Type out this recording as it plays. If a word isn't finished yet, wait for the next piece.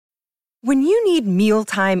When you need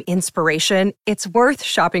mealtime inspiration, it's worth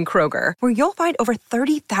shopping Kroger, where you'll find over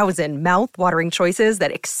 30,000 mouth-watering choices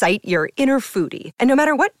that excite your inner foodie. And no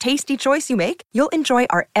matter what tasty choice you make, you'll enjoy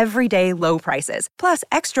our everyday low prices, plus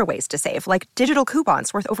extra ways to save, like digital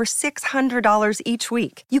coupons worth over $600 each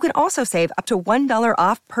week. You can also save up to $1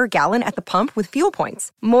 off per gallon at the pump with fuel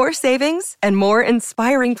points. More savings and more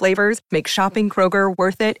inspiring flavors make shopping Kroger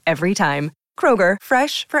worth it every time. Kroger,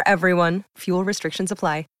 fresh for everyone. Fuel restrictions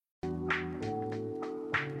apply.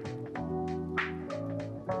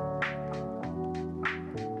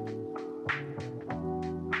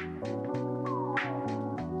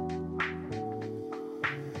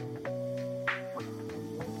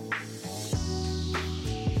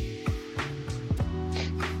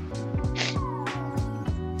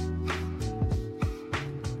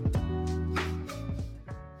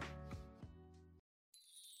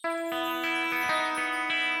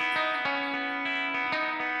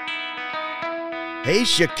 Hey,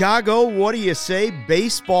 Chicago, what do you say?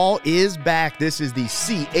 Baseball is back. This is the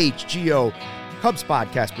CHGO Cubs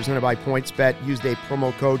podcast presented by PointsBet. Use the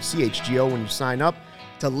promo code CHGO when you sign up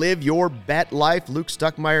to live your bet life. Luke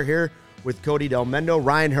Stuckmeyer here with Cody Del Mendo.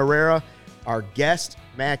 Ryan Herrera, our guest,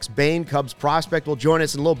 Max Bain, Cubs prospect, will join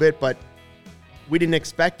us in a little bit, but we didn't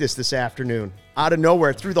expect this afternoon. Out of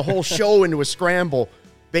nowhere, threw the whole show into a scramble.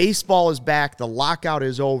 Baseball is back. The lockout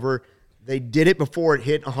is over. They did it before it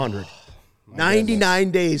hit 100.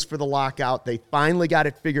 99 days for the lockout. They finally got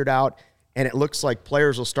it figured out, and it looks like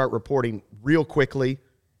players will start reporting real quickly.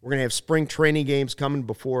 We're going to have spring training games coming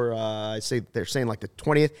before, they're saying like the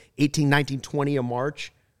 20th, 18, 19, 20 of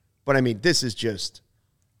March. But, I mean, this is just...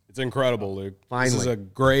 It's incredible, Luke. Finally. This is a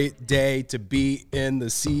great day to be in the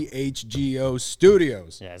CHGO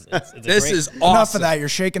studios. Yeah, it's this is awesome. Enough of that. You're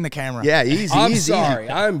shaking the camera. Yeah, easy, I'm easy. sorry.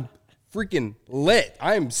 I'm freaking lit.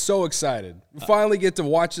 I am so excited. We finally get to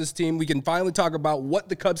watch this team. We can finally talk about what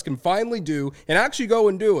the Cubs can finally do and actually go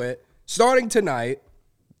and do it starting tonight.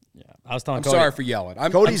 Yeah, I was telling I'm Cody. sorry for yelling.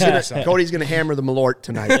 Cody's gonna hammer the Malort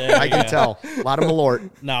tonight. I can tell. A lot of Malort.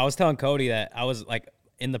 No, I was telling Cody that I was like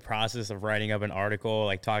in the process of writing up an article,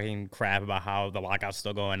 like talking crap about how the lockout's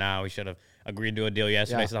still going on. We should have agreed to a deal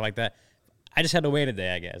yesterday, stuff like that. I just had to wait a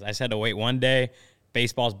day, I guess. I just had to wait one day.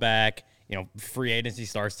 Baseball's back. You know, free agency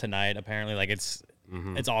starts tonight. Apparently, like it's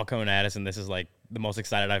all coming at us, and this is like the most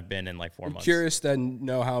excited I've been in like 4 months. Curious to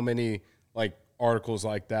know how many like articles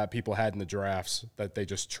like that people had in the drafts that they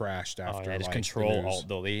just trashed after. Oh, yeah, just like, control, alt,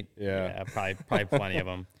 delete. Yeah, probably plenty of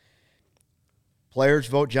them. Players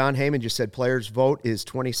vote. John Heyman just said players vote is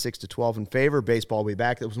 26-12 in favor. Baseball will be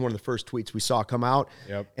back. That was one of the first tweets we saw come out.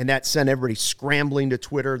 Yep. And that sent everybody scrambling to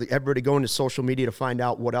Twitter, everybody going to social media to find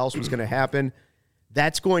out what else was going to happen.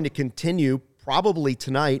 That's going to continue probably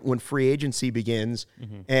tonight when free agency begins,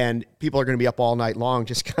 and people are going to be up all night long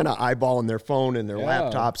just kind of eyeballing their phone and their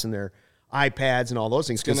laptops and their iPads and all those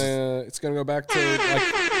things. It's gonna go back to like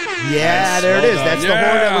there it is. That's the horn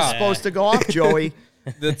that was supposed to go off, Joey.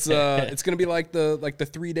 It's gonna be like the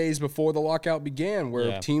 3 days before the lockout began,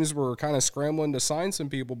 where teams were kind of scrambling to sign some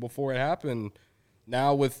people before it happened.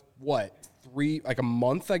 Now with what? Like a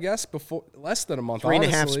month, I guess, before less than a month. Three and a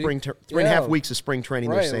half weeks of spring training.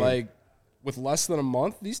 Right, they're saying. like with less than a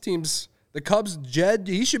month, these teams, the Cubs, Jed,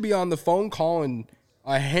 he should be on the phone calling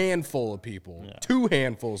a handful of people, 2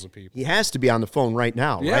 handfuls of people. He has to be on the phone right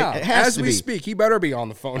now, right? It has as to we be. speak, he better be on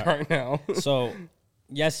the phone right now. So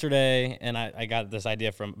yesterday, and I got this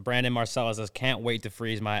idea from Brandon Marcellus, says, can't wait to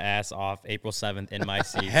freeze my ass off April 7th in my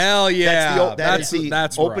seat. Hell yeah. That's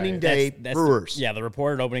the opening right. day That's Brewers. The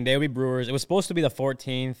reported opening day will be Brewers. It was supposed to be the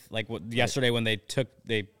 14th, like yesterday when they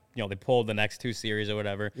pulled the next 2 series or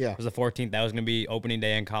whatever. Yeah. It was the 14th. That was going to be opening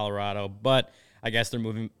day in Colorado. But I guess they're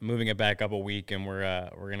moving it back up a week, and we're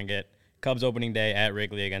going to get Cubs opening day at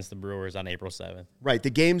Wrigley against the Brewers on April 7th. Right. The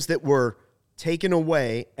games that were taken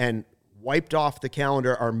away and wiped off the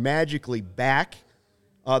calendar are magically back.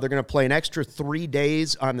 They're going to play an extra 3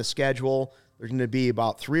 days on the schedule. There's going to be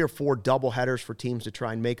about 3 or 4 doubleheaders for teams to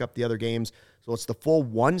try and make up the other games. So it's the full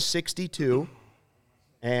 162.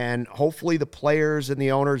 And hopefully the players and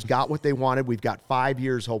the owners got what they wanted. We've got 5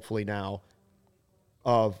 years, hopefully now,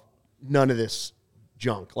 of none of this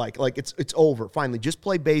junk. Like it's over. Finally, just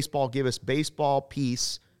play baseball. Give us baseball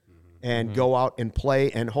peace, and go out and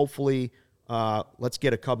play. And hopefully, let's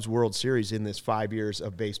get a Cubs World Series in this 5 years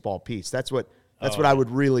of baseball peace. That's what I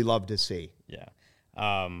would really love to see. Yeah.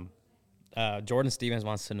 Jordan Stevens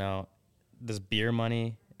wants to know, does beer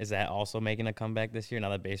money, is that also making a comeback this year now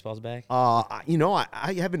that baseball's back?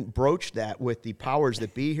 I haven't broached that with the powers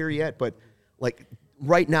that be here yet, but like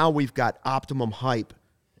right now we've got Optimum Hype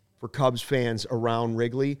for Cubs fans around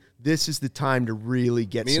Wrigley, this is the time to really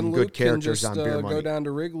get Me some and good Luke characters can just, on Beer Money. Go down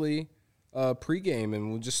to Wrigley pregame,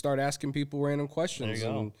 and we'll just start asking people random questions.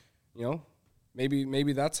 There you and, you know,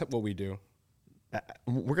 maybe that's what we do.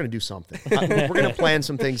 We're going to do something. We're going to plan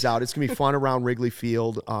some things out. It's going to be fun around Wrigley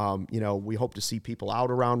Field. We hope to see people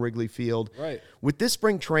out around Wrigley Field. Right. With this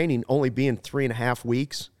spring training only being 3.5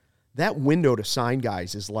 weeks, that window to sign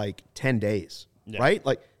guys is like 10 days, right?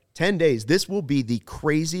 Like 10 days. This will be the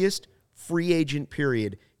craziest free agent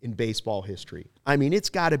period in baseball history. I mean, it's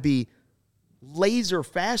got to be laser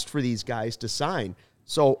fast for these guys to sign.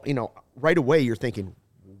 So, right away you're thinking,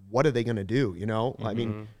 what are they going to do? I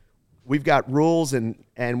mean, we've got rules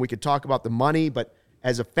and we could talk about the money, but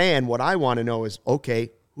as a fan, what I want to know is,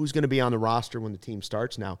 okay, who's going to be on the roster when the team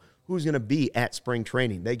starts now? Who's going to be at spring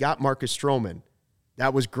training? They got Marcus Stroman.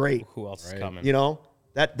 That was great. Who else is coming?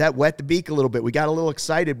 That wet the beak a little bit. We got a little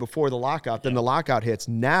excited before the lockout. Then the lockout hits.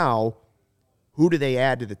 Now, who do they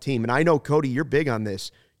add to the team? And I know, Cody, you're big on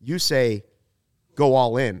this. You say, go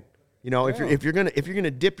all in. If you're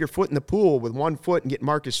gonna dip your foot in the pool with one foot and get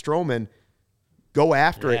Marcus Stroman, go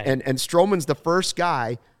after it. And Stroman's the first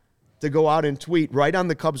guy to go out and tweet right on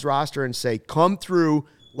the Cubs roster and say, come through.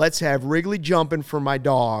 Let's have Wrigley jumping for my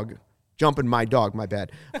dog. Jumping my dog, my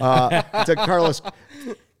bad. To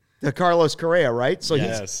Carlos Correa, right? So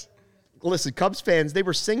listen, Cubs fans, they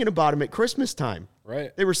were singing about him at Christmas time.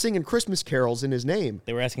 Right. They were singing Christmas carols in his name.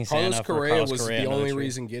 They were asking Carlos Santa Correa for Carlos was Correa the only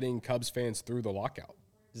reason getting Cubs fans through the lockout.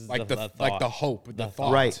 Like the hope, the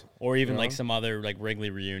thought. Right. Or even like some other like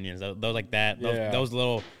Wrigley reunions. Those like that. Those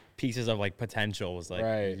little pieces of like potential was like,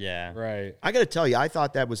 right. I got to tell you, I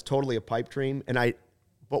thought that was totally a pipe dream.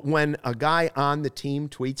 But when a guy on the team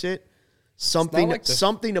tweets it,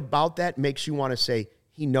 something about that makes you want to say,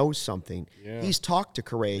 he knows something. Yeah. He's talked to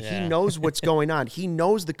Correa. Yeah. He knows what's going on. He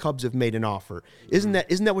knows the Cubs have made an offer. Isn't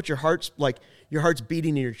that what your heart's like? Your heart's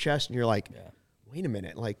beating in your chest, and you're like, wait a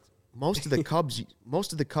minute. Like most of the Cubs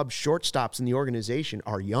shortstops in the organization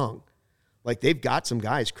are young. Like they've got some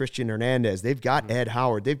guys, Christian Hernandez. They've got Ed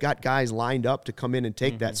Howard. They've got guys lined up to come in and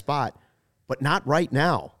take that spot, but not right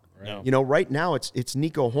now. Right. Right now it's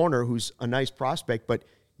Nico Horner, who's a nice prospect, but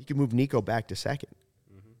you can move Nico back to second.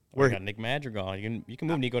 We got Nick Madrigal. You can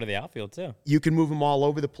move Nico to the outfield too. You can move him all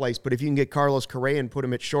over the place, but if you can get Carlos Correa and put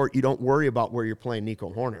him at short, you don't worry about where you're playing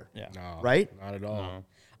Nico Horner. Yeah, no, right? Not at all. No.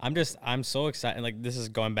 I'm so excited. Like this is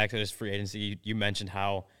going back to this free agency. You mentioned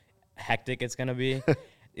how hectic it's gonna be.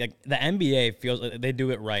 Like the NBA feels like they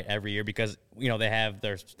do it right every year because they have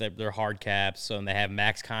their hard caps, so they have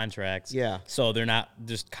max contracts. Yeah. So they're not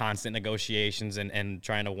just constant negotiations and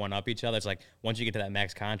trying to one up each other. It's like once you get to that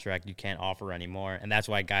max contract, you can't offer anymore, and that's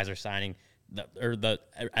why guys are signing.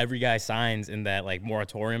 Every guy signs in that like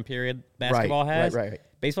moratorium period basketball has. Right.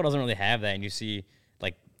 Baseball doesn't really have that, and you see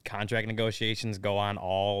like contract negotiations go on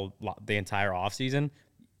the entire offseason.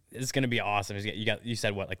 It's going to be awesome. You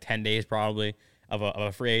said what, like 10 days probably of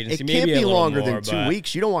a free agency. It Maybe can't be longer more, than 2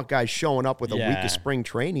 weeks. You don't want guys showing up with a week of spring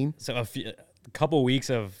training. So a couple weeks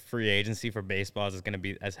of free agency for baseball is going to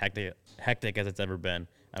be as hectic as it's ever been.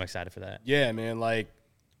 I'm excited for that. Yeah, man. Like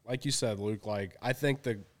you said, Luke. Like I think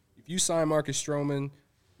if you sign Marcus Stroman,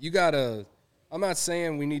 you gotta. I'm not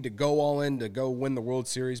saying we need to go all in to go win the World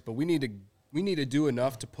Series, but we need to do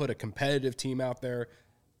enough to put a competitive team out there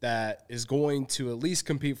that is going to at least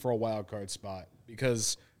compete for a wild card spot.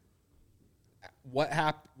 Because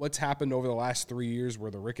what's happened over the last 3 years where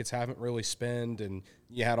the Ricketts haven't really spent, and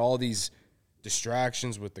you had all these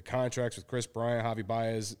distractions with the contracts with Chris Bryant, Javi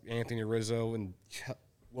Baez, Anthony Rizzo, and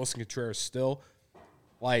Wilson Contreras still.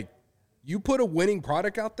 Like, you put a winning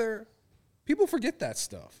product out there, people forget that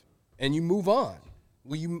stuff, and you move on.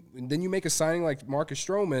 Then you make a signing like Marcus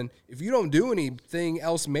Stroman. If you don't do anything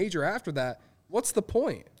else major after that, what's the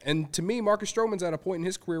point? And to me, Marcus Stroman's at a point in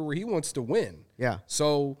his career where he wants to win. Yeah.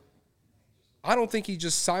 So I don't think he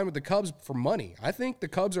just signed with the Cubs for money. I think the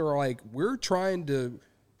Cubs are like, we're trying to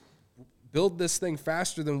build this thing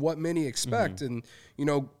faster than what many expect. And,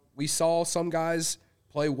 we saw some guys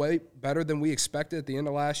play way better than we expected at the end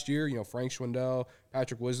of last year. Frank Schwindel,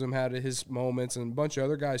 Patrick Wisdom had his moments, and a bunch of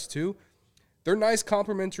other guys too. They're nice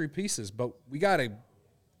complementary pieces, but we got to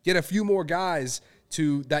get a few more guys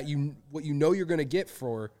to that what you're going to get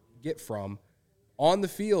from on the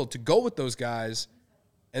field to go with those guys,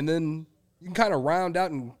 and then you can kind of round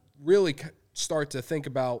out and really start to think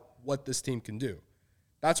about what this team can do.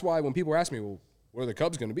 That's why when people ask me, well, where are the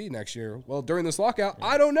Cubs going to be next year? Well, during this lockout,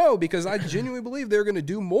 I don't know, because I genuinely believe they're going to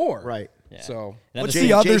do more. Right. Yeah. So what's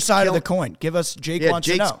the other side of the coin? Give us Jake wants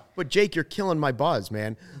to know. But Jake, you're killing my buzz,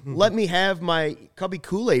 man. Let me have my Cubby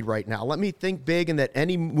Kool-Aid right now. Let me think big, and that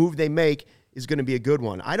any move they make is going to be a good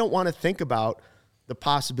one. I don't want to think about the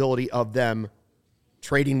possibility of them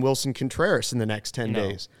trading Wilson Contreras in the next 10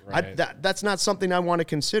 days. Right. That's not something I want to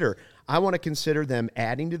consider. I want to consider them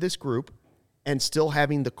adding to this group and still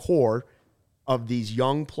having the core of these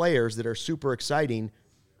young players that are super exciting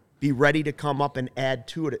be ready to come up and add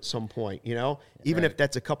to it at some point, even if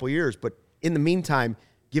that's a couple years. But in the meantime,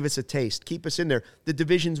 give us a taste. Keep us in there. The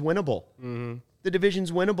division's winnable. Mm-hmm. The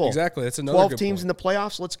division's winnable. Exactly. That's another 12 good teams point. in the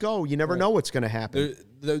playoffs. Let's go. You never know what's going to happen.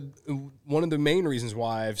 One of the main reasons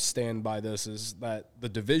why I've stand by this is that the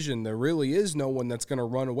division, there really is no one that's going to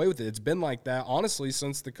run away with it. It's been like that, honestly,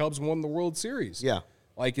 since the Cubs won the World Series. Yeah.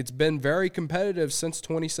 Like, it's been very competitive since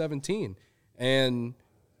 2017. And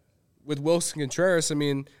with Wilson Contreras, I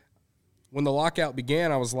mean, when the lockout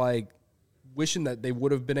began, I was like wishing that they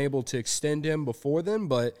would have been able to extend him before then,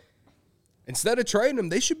 but instead of trading him,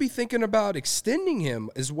 they should be thinking about extending him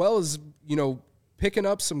as well as, picking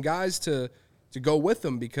up some guys to go with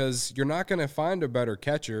him, because you're not going to find a better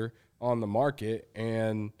catcher on the market,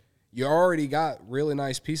 and you already got really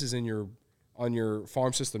nice pieces on your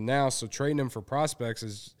farm system now. So trading him for prospects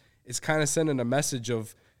is kind of sending a message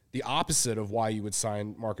of the opposite of why you would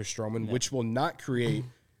sign Marcus Stroman, which will not create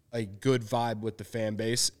a good vibe with the fan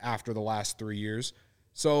base after the last 3 years.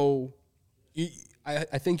 So I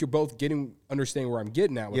think you're both understanding where I'm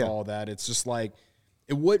getting at with all that. It's just like,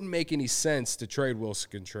 it wouldn't make any sense to trade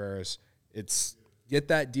Wilson Contreras. It's get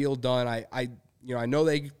that deal done. I know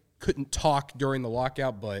they couldn't talk during the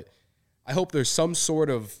lockout, but I hope there's some sort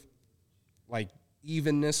of like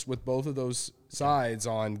evenness with both of those sides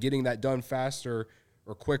on getting that done faster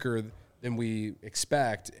or quicker than we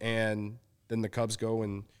expect. And then the Cubs go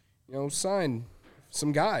and, sign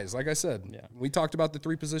some guys. Like I said, we talked about the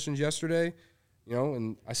 3 positions yesterday.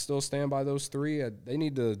 And I still stand by those 3. They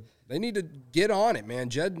need to get on it, man.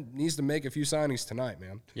 Jed needs to make a few signings tonight,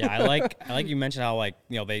 man. Yeah, I like you mentioned how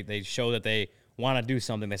they show that they want to do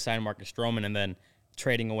something. They sign Marcus Stroman, and then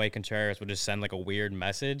trading away Contreras would just send like a weird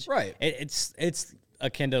message. Right. It's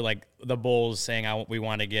akin to like the Bulls saying we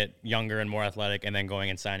want to get younger and more athletic, and then going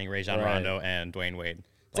and signing Rajon Rondo and Dwayne Wade.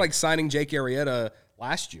 It's like signing Jake Arrieta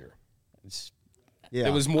last year.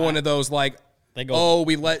 It was one of those like,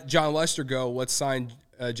 we let John Lester go. Let's sign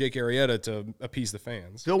Jake Arrieta to appease the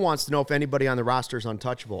fans. Phil wants to know if anybody on the roster is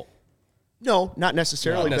untouchable. No, not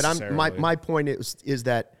necessarily. But my point is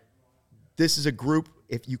that this is a group.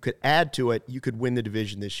 If you could add to it, you could win the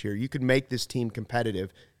division this year. You could make this team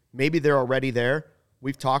competitive. Maybe they're already there.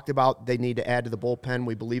 We've talked about they need to add to the bullpen.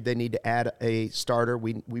 We believe they need to add a starter.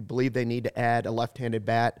 We believe they need to add a left-handed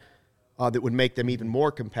bat that would make them even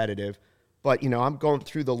more competitive. But, I'm going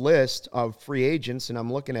through the list of free agents, and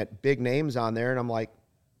I'm looking at big names on there, and I'm like,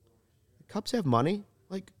 the Cubs have money?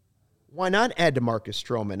 Like, why not add to Marcus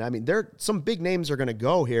Stroman? I mean, some big names are going to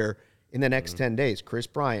go here in the next 10 days. Chris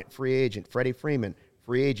Bryant, free agent. Freddie Freeman,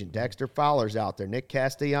 free agent. Dexter Fowler's out there. Nick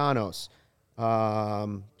Castellanos.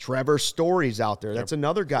 Trevor Story's out there. That's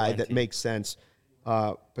another guy that makes sense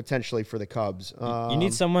potentially for the Cubs. You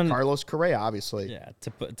need someone, Carlos Correa, obviously. Yeah,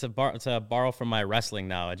 to borrow from my wrestling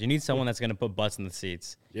knowledge, you need someone that's going to put butts in the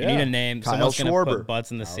seats. You need a name. Kyle Someone's going to put Schwarber.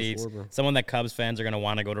 butts in the seats. Someone that Cubs fans are going to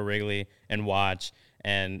want to go to Wrigley and watch,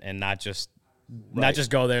 and not just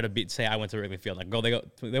go there to say I went to Wrigley Field. Like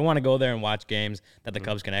they want to go there and watch games that the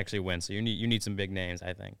Cubs can actually win. So you need some big names,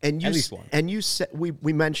 I think. And at least one. And you said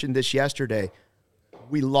we mentioned this yesterday.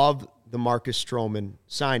 We love the Marcus Stroman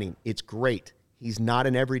signing. It's great. He's not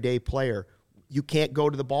an everyday player. You can't go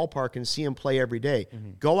to the ballpark and see him play every day.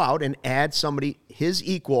 Mm-hmm. Go out and add somebody, his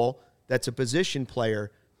equal, that's a position player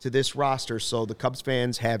to this roster, so the Cubs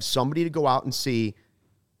fans have somebody to go out and see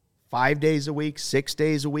 5 days a week, 6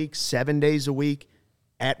 days a week, 7 days a week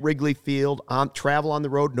at Wrigley Field, travel on the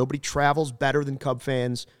road. Nobody travels better than Cub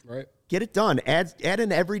fans. Right. Get it done. Add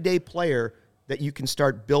an everyday player that you can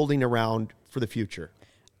start building around for the future.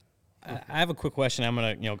 I have a quick question. I'm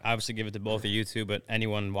going to, obviously give it to both of you two, but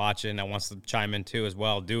anyone watching that wants to chime in too as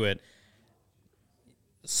well, do it.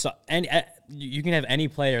 So, and you can have any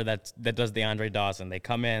player that does the Andre Dawson. They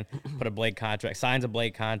come in, signs a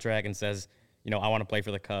Blake contract, and says, I want to play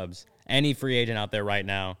for the Cubs. Any free agent out there right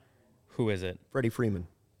now, who is it? Freddie Freeman.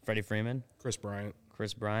 Freddie Freeman? Chris Bryant.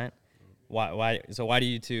 Why? So why do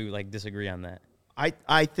you two disagree on that?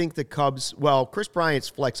 I think the Cubs. Chris Bryant's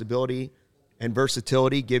flexibility and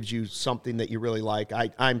versatility gives you something that you really like.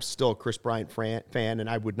 I'm still a Chris Bryant fan, and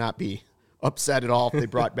I would not be upset at all if they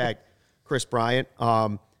brought back Chris Bryant.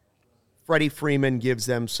 Freddie Freeman gives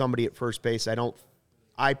them somebody at first base.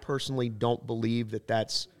 I personally don't believe that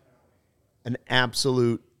that's an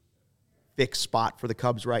absolute fixed spot for the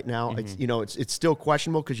Cubs right now. Mm-hmm. It's still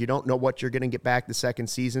questionable because you don't know what you're going to get back the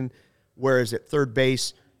second season whereas at third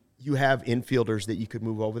base, you have infielders that you could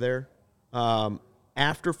move over there.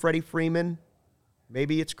 After Freddie Freeman,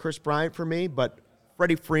 maybe it's Chris Bryant for me, but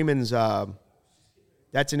Freddie Freeman's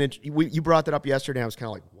that's you brought that up yesterday. I was kind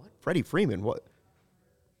of like, what? Freddie Freeman? What?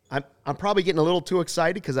 I'm probably getting a little too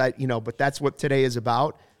excited because but that's what today is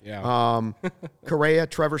about. Yeah. Correa,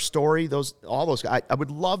 Trevor Story, all those guys. I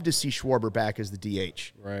would love to see Schwarber back as the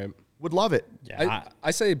DH. Right. Would love it. Yeah.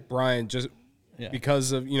 I say Bryant just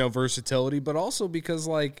because of versatility, but also because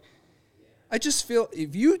I just feel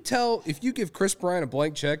if you give Chris Bryant a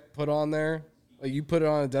blank check put on there, like you put it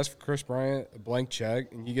on a desk for Chris Bryant, a blank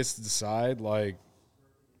check, and he gets to decide, I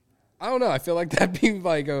don't know. I feel like that'd be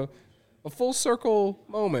like a full circle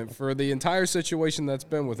moment for the entire situation that's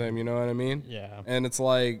been with him, you know what I mean? Yeah. And it's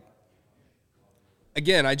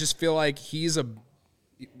again, I just feel like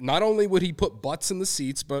not only would he put butts in the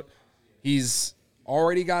seats, but he's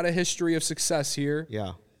already got a history of success here.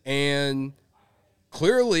 Yeah. And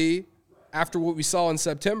clearly, after what we saw in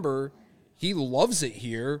September, he loves it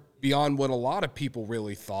here beyond what a lot of people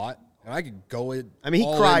really thought. And I could go it. I mean,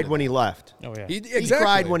 he cried when he left. Oh yeah, exactly. He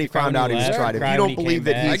cried when he found out he was tried. If you don't believe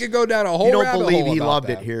that I could go down a whole. You don't rabbit believe hole he about loved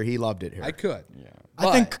that. it here. He loved it here. I could. Yeah.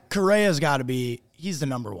 I think Correa's got to be. He's the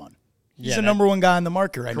number one. He's the that- number one guy in the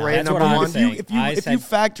market right Correa now. number what I'm one. saying. If you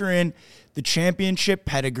factor in the championship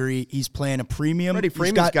pedigree, he's playing a premium. Freddie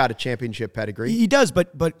Freeman's got a championship pedigree. He does,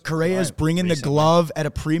 but Correa's bringing the glove at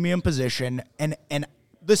a premium position, and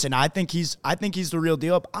listen, I think he's the real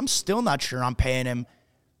deal. I'm still not sure I'm paying him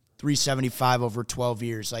 $375 over 12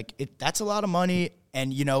 years. That's a lot of money,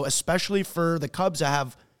 and especially for the Cubs to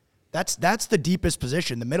have. That's the deepest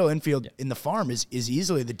position. The middle infield in the farm is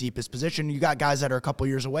easily the deepest position. You got guys that are a couple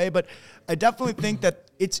years away, but I definitely think that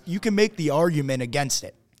you can make the argument against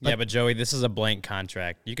it. Yeah, but Joey, this is a blank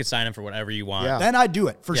contract. You could sign him for whatever you want. Yeah. Then I do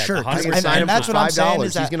it for sure. 100%. And that's what I'm saying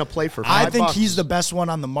is that he's going to play for $5. I think he's the best one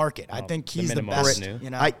on the market. I think he's the minimum best. revenue.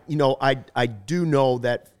 I do know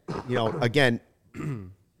that, again,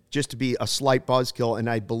 just to be a slight buzzkill, and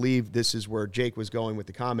I believe this is where Jake was going with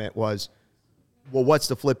the comment was, well, what's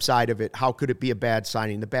the flip side of it? How could it be a bad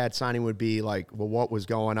signing? The bad signing would be what was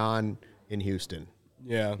going on in Houston?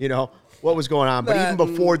 Yeah. What was going on? But even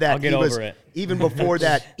before that, I'll get over it. Even before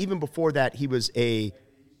that, he was a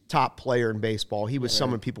top player in baseball. He was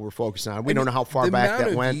someone people were focusing on. We don't know how far back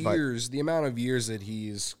that went, but the amount of years that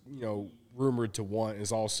he's rumored to want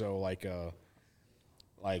is also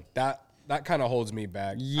that kind of holds me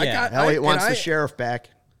back. Yeah. Elliott wants the sheriff back.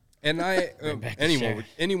 And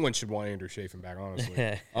anyone should want Andrew Chafin back,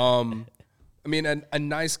 honestly. I mean, a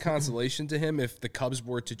nice consolation to him if the Cubs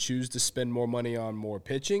were to choose to spend more money on more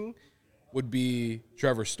pitching would be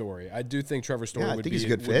Trevor Story. I do think Trevor Story would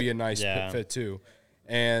be a nice fit too.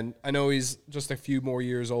 And I know he's just a few more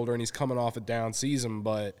years older and he's coming off a down season,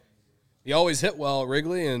 but he always hit well at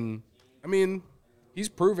Wrigley, and I mean, he's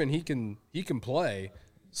proven he can play.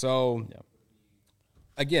 So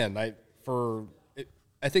again, I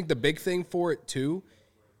think the big thing for it too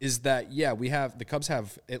is that the Cubs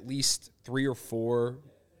have at least 3 or 4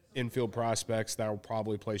 infield prospects that will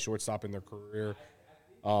probably play shortstop in their career.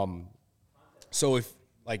 So if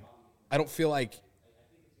I don't feel like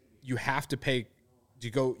you have to pay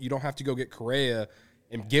you don't have to go get Correa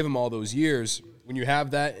and give him all those years when you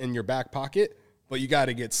have that in your back pocket, but you got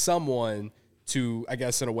to get someone to, I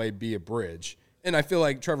guess in a way, be a bridge. And I feel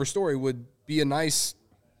like Trevor Story would be a nice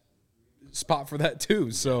spot for that too.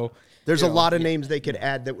 So there's a lot of names they could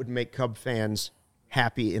add that would make Cub fans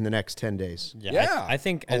happy in the next 10 days. Yeah. I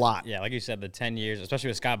think a lot. Yeah, like you said, the 10 years, especially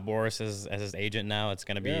with Scott Boras as his agent now, it's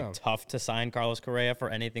going to be tough to sign Carlos Correa for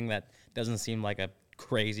anything that doesn't seem like a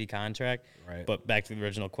crazy contract. Right. But back to the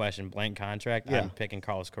original question, blank contract, I'm picking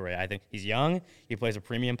Carlos Correa. I think he's young. He plays a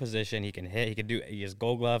premium position. He can hit. He has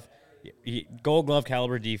Gold Glove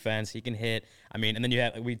caliber defense. He can hit. I mean, and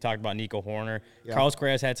then we talked about Nico Horner. Yeah. Carlos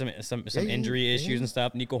Correa's had some injury issues and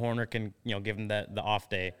stuff. Nico Horner can give him the off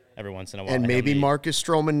day every once in a while. And maybe Marcus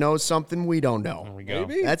Stroman knows something we don't know. There we go.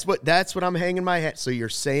 Maybe. That's what I'm hanging my head. So you're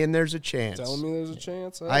saying there's a chance? Telling me there's a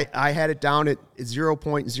chance? I had it down at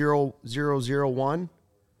 0.0001.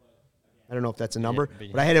 I don't know if that's a number,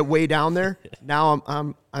 but I had it way down there.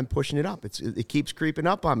 Now I'm pushing it up. It keeps creeping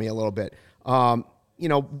up on me a little bit.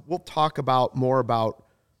 We'll talk more about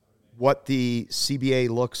what the CBA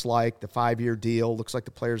looks like, the 5-year deal. Looks like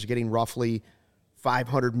the players are getting roughly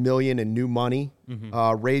 $500 million in new money,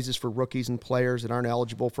 raises for rookies and players that aren't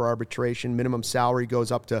eligible for arbitration. Minimum salary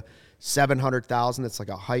goes up to $700,000. That's like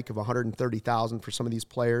a hike of $130,000 for some of these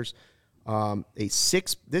players.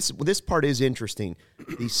 This part is interesting.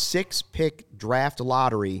 The 6-pick draft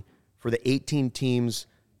lottery for the 18 teams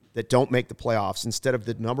that don't make the playoffs instead of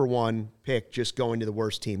the number one pick just going to the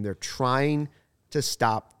worst team. They're trying to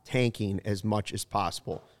stop tanking as much as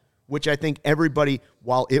possible, which I think everybody,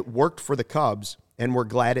 while it worked for the Cubs, and we're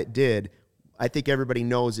glad it did, I think everybody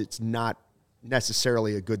knows it's not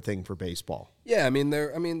necessarily a good thing for baseball. Yeah,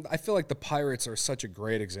 I feel like the Pirates are such a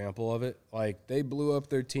great example of it. Like, they blew up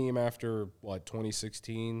their team after,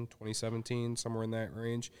 2016, 2017, somewhere in that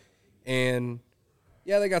range. And,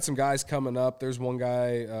 yeah, they got some guys coming up. There's one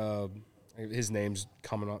guy, his name's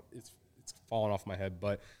coming up. It's falling off my head.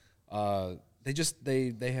 But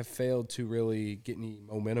they have failed to really get any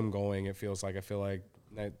momentum going, it feels like. I feel like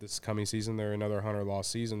this coming season they're another 100-loss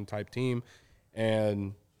season type team.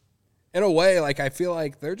 And in a way, like, I feel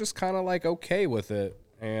like they're just kind of, like, okay with it.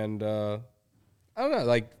 And I don't know,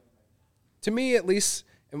 like, to me at least,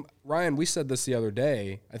 and Ryan, we said this the other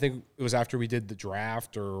day, I think it was after we did the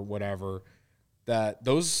draft or whatever, that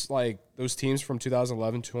those teams from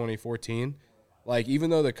 2011 to 2014, like, even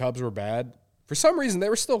though the Cubs were bad, for some reason they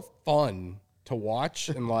were still fun to watch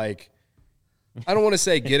and, like, I don't want to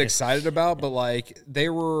say get excited about, but, like,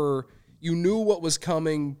 you knew what was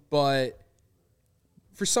coming, but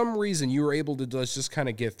for some reason you were able to just kind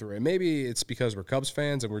of get through it. Maybe it's because we're Cubs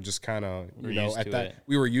fans and we're just kind of,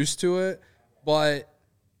 we were used to it, but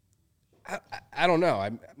I don't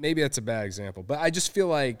know. Maybe that's a bad example, but I just feel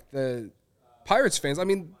like the Pirates fans, I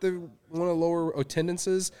mean, they're one of the lower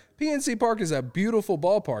attendances. PNC Park is a beautiful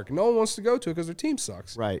ballpark. No one wants to go to it because their team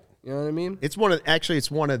sucks. Right. You know what I mean? It's one of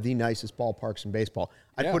the nicest ballparks in baseball.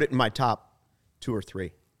 I'd put it in my top 2 or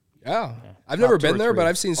 3. Yeah. I've never been there, but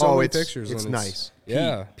I've seen so many pictures. It's nice.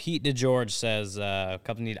 Yeah. Pete DeGeorge says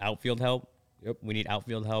Cubs need outfield help. Yep. We need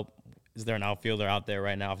outfield help. Is there an outfielder out there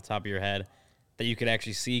right now off the top of your head that you could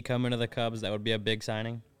actually see come into the Cubs that would be a big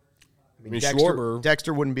signing? I mean, Schwarber.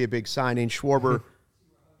 Dexter wouldn't be a big signing. Schwarber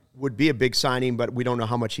would be a big signing, but we don't know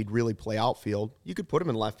how much he'd really play outfield. You could put him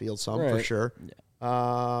in left field for sure. Yeah.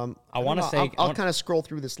 I want to say I'll kind of scroll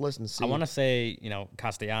through this list and see. I want to say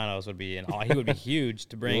Castellanos would be he would be huge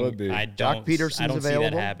to bring. Would be. Jock Peterson's I don't available.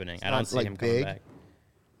 see that happening. I don't see him coming back.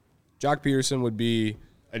 Jock Peterson would be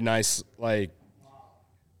a nice, like,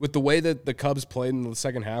 with the way that the Cubs played in the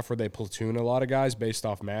second half, where they platoon a lot of guys based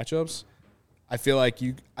off matchups. I feel like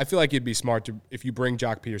you'd be smart to, if you bring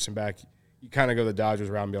Jock Peterson back, you kind of go the Dodgers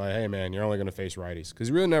route and be like, hey man, you're only going to face righties, because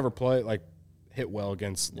he really never hit well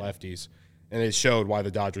against lefties. And it showed why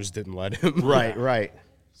the Dodgers didn't let him. Right.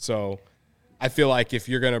 So I feel like if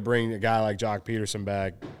you're going to bring a guy like Jock Peterson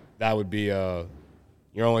back, that would be you're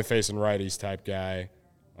only facing righties type guy.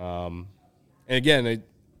 And again,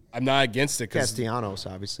 I'm not against it. Castellanos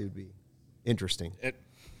obviously would be interesting.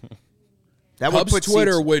 That Cubs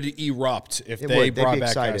Twitter would erupt if they brought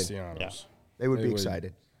back Castellanos. Yeah. They would be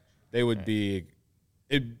excited. They would be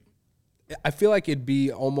 – I feel like it'd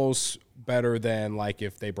be almost – better than, like,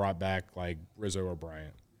 if they brought back, like, Rizzo or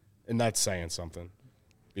Bryant. And that's saying something.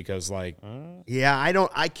 Because, like...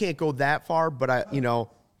 I can't go that far, but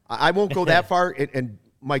I won't go that far. And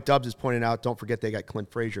Mike Dubbs is pointing out, don't forget they got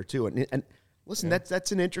Clint Frazier, too. And listen,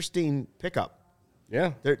 that's an interesting pickup.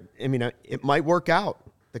 Yeah. It might work out.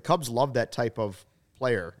 The Cubs love that type of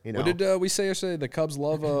player, What did we say yesterday? The Cubs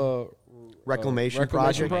love a... Reclamation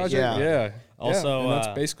project? Yeah. Also, and that's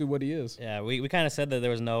basically what he is. Yeah, we kind of said that there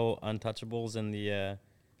was no untouchables in the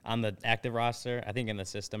on the active roster. I think in the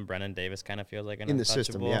system, Brennan Davis kind of feels like an untouchable. In the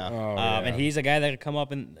system, yeah. And he's a guy that could come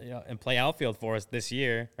up and and play outfield for us this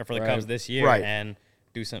year, or for the Cubs this year, and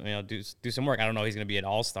do some do some work. I don't know if he's going to be an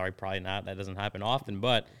all-star. Probably not. That doesn't happen often,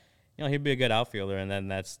 but he'd be a good outfielder, and then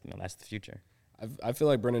that's the future. I feel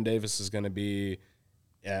like Brennan Davis is going to be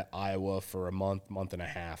at Iowa for a month and a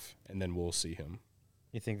half, and then we'll see him.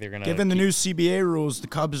 You think they're going to... Given the new CBA rules, the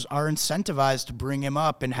Cubs are incentivized to bring him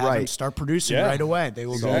up and have him start producing right away. They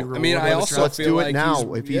will be rewarded. I also let's do it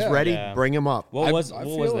now. If he's ready, bring him up. What was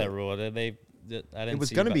that rule? It was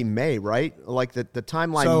going to be May, right? Like the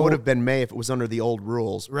timeline would have been May if it was under the old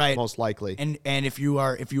rules, right? Most likely. And if you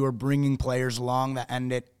are bringing players along that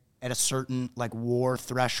end it at a certain WAR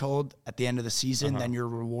threshold at the end of the season, then you're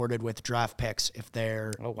rewarded with draft picks if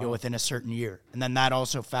they're within a certain year. And then that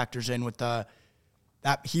also factors in with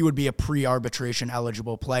that he would be a pre-arbitration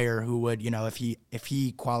eligible player who would, if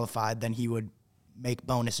he qualified, then he would make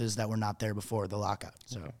bonuses that were not there before the lockout.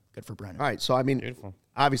 So good for Brennan. All right, so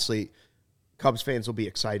obviously, Cubs fans will be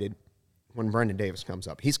excited when Brendan Davis comes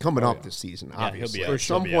up. He's coming up this season, obviously. At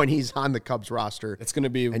some point, he's on the Cubs roster. It's going to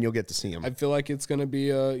be... And you'll get to see him. I feel like it's going to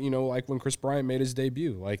be, like when Chris Bryant made his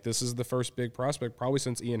debut. Like, this is the first big prospect, probably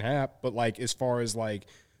since Ian Happ. But, as far as,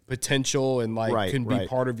 potential and, can be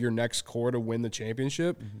part of your next core to win the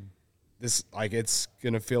championship, this like it's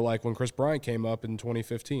gonna feel like when Chris Bryant came up in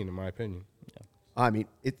 2015, in my opinion. Yeah. I mean,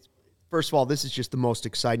 first of all, this is just the most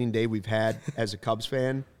exciting day we've had as a Cubs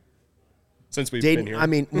fan since we've been here. I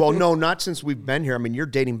mean, well, no, not since we've been here. I mean, you're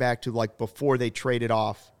dating back to like before they traded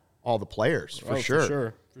off all the players for sure. For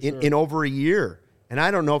sure. In over a year. And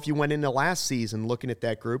I don't know if you went into last season looking at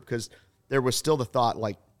that group because there was still the thought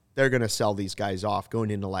like they're going to sell these guys off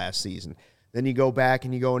going into last season. Then you go back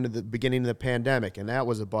and you go into the beginning of the pandemic, and that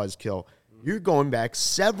was a buzzkill. You're going back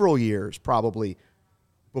several years probably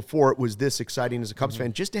before it was this exciting as a Cubs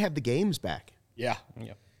fan just to have the games back. Yeah.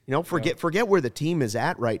 You know, forget where the team is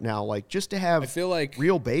at right now. Like just to have I feel like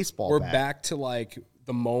real baseball we're back. back to like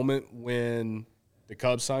the moment when the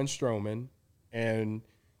Cubs signed Stroman, and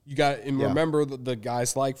you got and remember the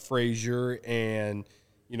guys like Frazier and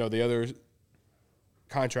the other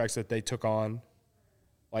contracts that they took on.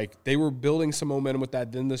 Like, they were building some momentum with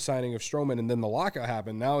that, then the signing of Stroman, and then the lockout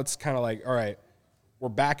happened. Now it's kind of like, all right, we're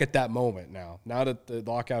back at that moment now. Now that the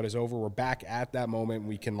lockout is over, we're back at that moment.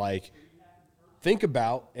 We can, like, think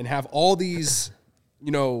about and have all these,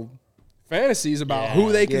 fantasies about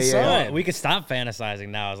who they can sign. We could stop fantasizing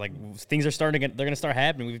now. It's like things are starting to they're going to start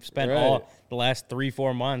happening. We've spent all the last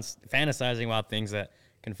 3-4 months fantasizing about things that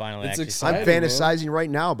can finally It's actually exciting, I'm fantasizing right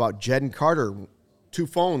now about Jed and Carter, 2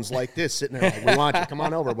 phones like this sitting there. Like, we want you. Come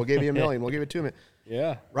on over. We'll give you $1 million. We'll give you $2 million.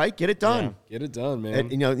 Yeah. Right? Get it done. Yeah. Get it done, man. And,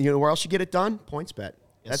 you know where else you get it done? PointsBet.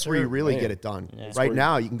 That's where you really get it done. Yeah. Right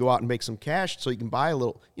now, you can go out and make some cash so you can buy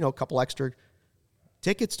a couple extra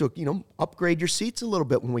tickets to, upgrade your seats a little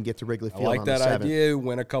bit when we get to Wrigley Field. I like that idea.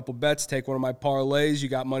 Win a couple bets. Take one of my parlays. You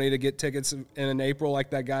got money to get tickets in April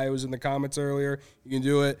like that guy who was in the comments earlier. You can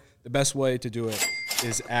do it. The best way to do it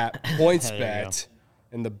is at PointsBet.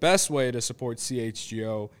 And the best way to support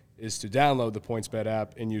CHGO is to download the PointsBet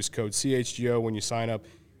app and use code CHGO when you sign up.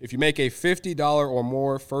 If you make a $50 or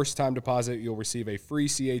more first-time deposit, you'll receive a free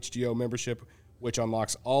CHGO membership, which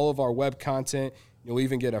unlocks all of our web content. You'll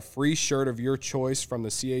even get a free shirt of your choice from the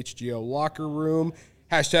CHGO locker room.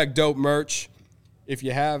 #dope merch. If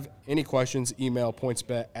you have any questions, email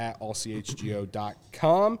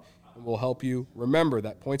pointsbet@allchgo.com, and we'll help you. Remember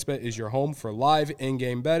that PointsBet is your home for live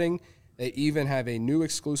in-game betting. They even have a new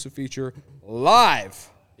exclusive feature,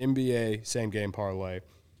 live NBA same-game parlay.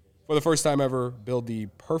 For the first time ever, build the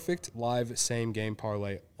perfect live same-game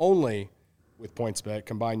parlay only with PointsBet.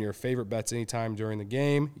 Combine your favorite bets anytime during the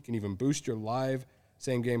game. You can even boost your live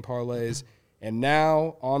same-game parlays. And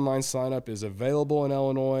now, online sign-up is available in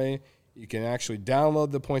Illinois. You can actually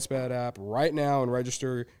download the PointsBet app right now and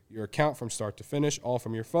register your account from start to finish, all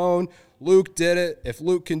from your phone. Luke did it. If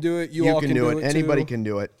Luke can do it, you all can do it too. Anybody can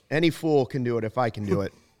do it. Any fool can do it if I can do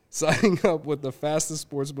it. Signing up with the fastest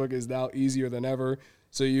sportsbook is now easier than ever,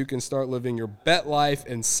 so you can start living your bet life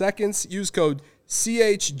in seconds. Use code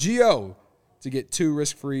CHGO to get 2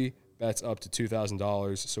 risk-free bets up to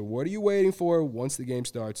 $2,000. So what are you waiting for? Once the game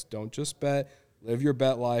starts, don't just bet. Live your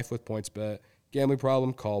bet life with PointsBet. Gambling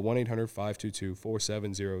problem? Call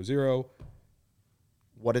 1-800-522-4700.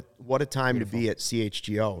 What a time to be at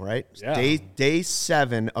CHGO, right? Yeah. Day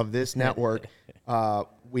 7 of this network.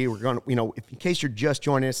 We were going to, in case you're just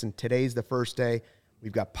joining us and today's the first day,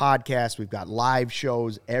 we've got podcasts, we've got live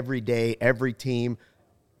shows every day, every team,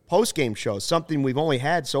 post-game shows, something we've only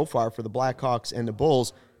had so far for the Blackhawks and the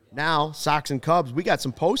Bulls. Now, Sox and Cubs, we got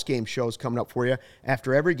some post-game shows coming up for you.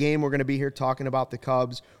 After every game, we're going to be here talking about the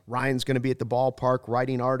Cubs. Ryan's going to be at the ballpark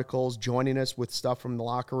writing articles, joining us with stuff from the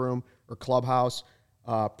locker room or clubhouse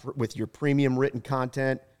with your premium written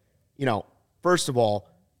content. First of all,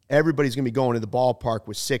 everybody's going to be going to the ballpark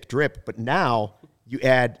with sick drip, but now you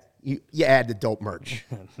add the dope merch.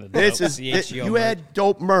 You add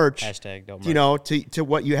dope merch. #dope merch. To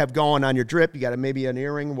what you have going on your drip. You got maybe an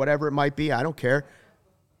earring, whatever it might be. I don't care.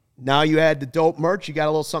 Now you add the dope merch. You got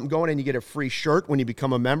a little something going, and you get a free shirt when you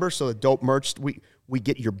become a member. So the dope merch, we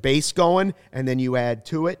get your base going, and then you add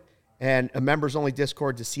to it. And a members-only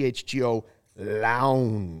Discord to CHGO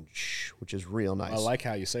Lounge, which is real nice. I like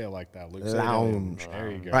how you say it like that, Luke. Lounge.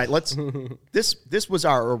 There you go. All right, let's. This was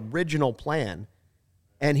our original plan,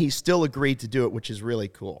 and he still agreed to do it, which is really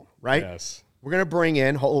cool, right? Yes. We're going to bring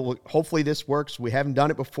in, hopefully this works. We haven't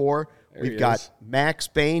done it before. We've got Max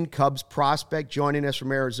Bain, Cubs prospect, joining us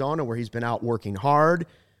from Arizona, where he's been out working hard,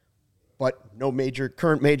 but no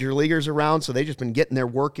current major leaguers around, so they've just been getting their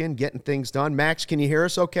work in, getting things done. Max, can you hear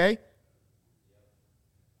us okay?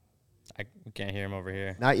 I can't hear him over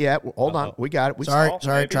here. Not yet. Hold on. We got it. Sorry.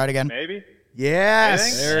 Maybe. Try it again. Maybe.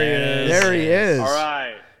 Yes. There he is. There he is. All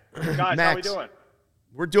right. Guys, Max, how we doing?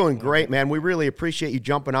 We're doing great, man. We really appreciate you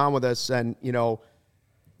jumping on with us. And,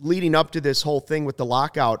 leading up to this whole thing with the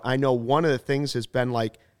lockout, I know one of the things has been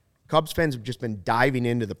like Cubs fans have just been diving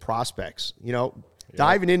into the prospects,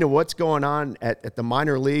 diving into what's going on at the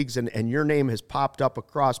minor leagues, and your name has popped up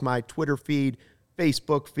across my Twitter feed,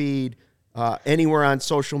 Facebook feed, anywhere on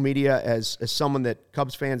social media as someone that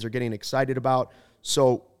Cubs fans are getting excited about.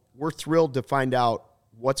 So we're thrilled to find out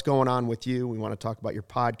what's going on with you. We want to talk about your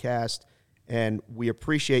podcast, and we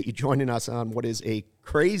appreciate you joining us on what is a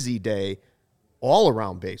crazy day all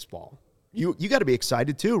around baseball. You got to be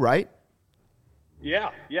excited too, right?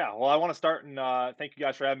 Yeah. Well, I want to start and thank you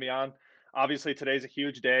guys for having me on. Obviously, today's a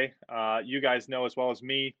huge day. You guys know as well as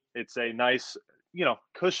me, it's a nice,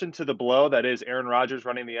 cushion to the blow that is Aaron Rodgers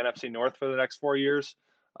running the NFC North for the next 4 years.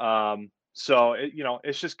 So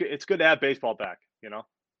it's good to have baseball back.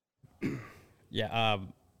 Yeah,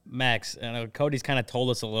 Max, I know Cody's kind of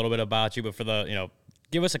told us a little bit about you, but for the,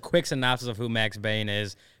 give us a quick synopsis of who Max Bain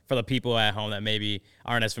is for the people at home that maybe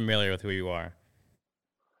aren't as familiar with who you are.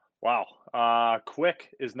 Wow.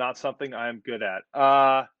 Quick is not something I'm good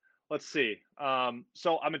at. Let's see.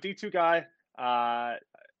 So I'm a D2 guy. I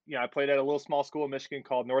played at a little small school in Michigan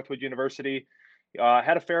called Northwood University.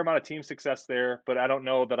 Had a fair amount of team success there, but I don't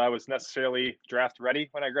know that I was necessarily draft ready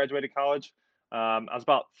when I graduated college. I was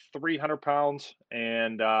about 300 pounds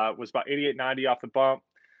and was about 88, 90 off the bump.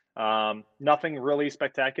 Nothing really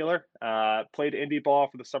spectacular. Played indie ball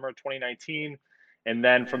for the summer of 2019. And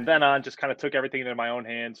then from then on, just kind of took everything into my own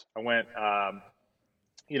hands. I went,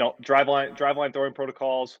 drive line throwing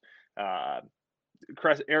protocols,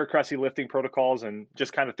 Eric Cressy lifting protocols, and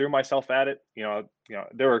just kind of threw myself at it.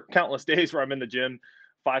 There were countless days where I'm in the gym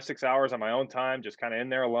 5-6 hours on my own time, just kind of in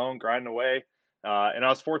there alone, grinding away. And I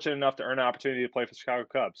was fortunate enough to earn an opportunity to play for the Chicago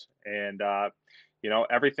Cubs. And,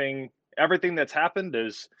 everything that's happened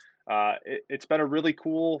is it's been a really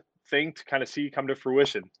cool thing to kind of see come to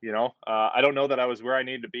fruition. I don't know that I was where I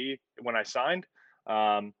needed to be when I signed.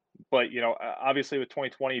 But, obviously with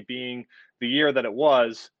 2020 being the year that it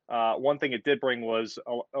was, one thing it did bring was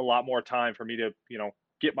a lot more time for me to,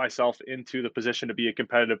 get myself into the position to be a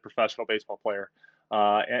competitive professional baseball player.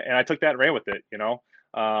 And I took that and ran with it.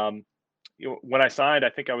 When I signed, I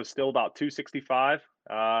think I was still about 265.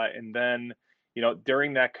 And then,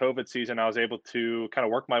 during that COVID season, I was able to kind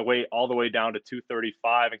of work my way all the way down to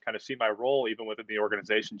 235 and kind of see my role even within the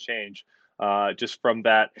organization change. Just from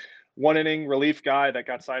that one inning relief guy that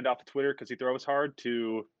got signed off of Twitter because he throws hard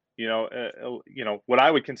to, what I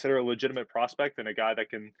would consider a legitimate prospect and a guy that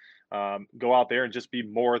can go out there and just be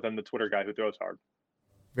more than the Twitter guy who throws hard.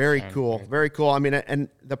 Very cool. Very cool. I mean, and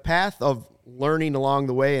the path of learning along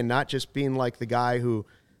the way and not just being like the guy who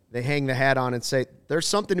they hang the hat on and say, there's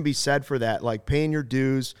something to be said for that, like paying your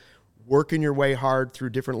dues, working your way hard through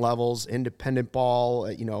different levels, independent ball,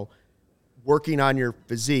 working on your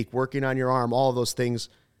physique, working on your arm, all of those things.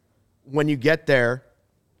 When you get there,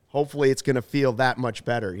 hopefully it's going to feel that much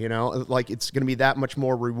better, like it's going to be that much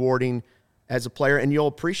more rewarding as a player, and you'll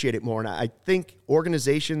appreciate it more. And I think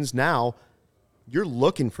organizations now, you're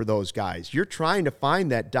looking for those guys. You're trying to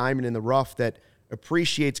find that diamond in the rough that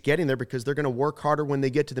appreciates getting there because they're going to work harder when they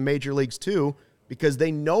get to the major leagues too, because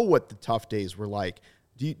they know what the tough days were like.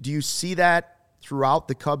 Do you see that throughout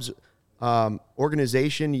the Cubs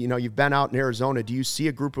organization? You've been out in Arizona. Do you see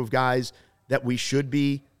a group of guys that we should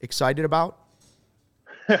be excited about?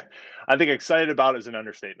 I think excited about is an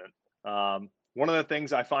understatement. One of the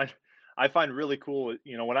things I find really cool,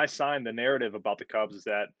 when I signed, the narrative about the Cubs is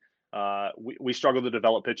that we struggle to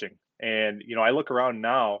develop pitching. And, I look around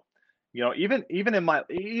now, even in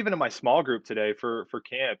my small group today for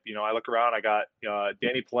camp, I look around, I got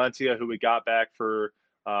Danny Palencia, who we got back for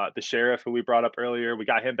the Sheriff, who we brought up earlier. We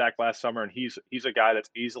got him back last summer, and he's a guy that's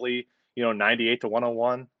easily, 98 to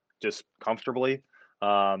 101, just comfortably.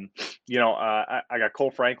 I got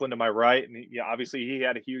Cole Franklin to my right, and obviously he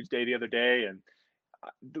had a huge day the other day, and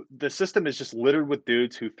the system is just littered with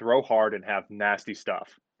dudes who throw hard and have nasty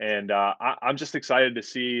stuff. And I'm just excited to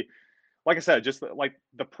see, like I said, just like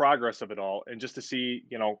the progress of it all, and just to see,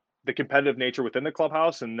 the competitive nature within the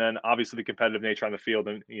clubhouse, and then obviously the competitive nature on the field,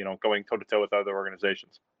 and going toe to toe with other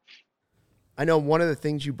organizations. I know one of the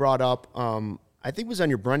things you brought up, I think it was on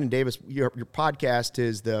your Brendan Davis, your podcast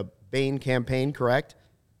is the Bain campaign, correct?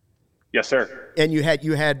 Yes, sir. And you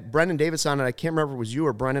had Brendan Davis on, and I can't remember if it was you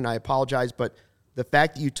or Brendan, I apologize, but the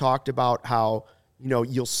fact that you talked about how,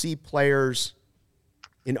 you'll see players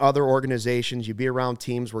in other organizations, you be around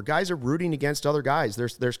teams where guys are rooting against other guys.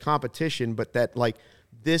 There's competition, but that like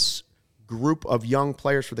this group of young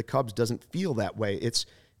players for the Cubs doesn't feel that way. It's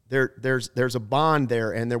there's a bond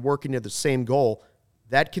there, and they're working to the same goal.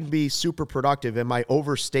 That can be super productive. Am I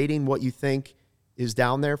overstating what you think is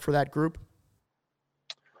down there for that group?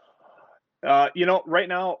 Right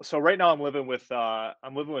now, I'm living with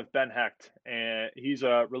Ben Hecht, and he's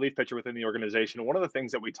a relief pitcher within the organization. And one of the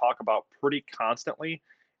things that we talk about pretty constantly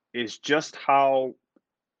is just how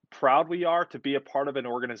proud we are to be a part of an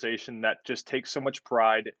organization that just takes so much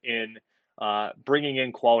pride in bringing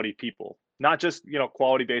in quality people, not just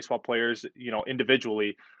quality baseball players,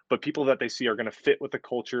 individually, but people that they see are going to fit with the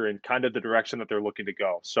culture and kind of the direction that they're looking to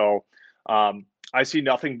go. So I see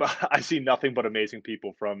nothing but amazing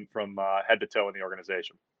people from head to toe in the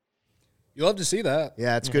organization. You love to see that.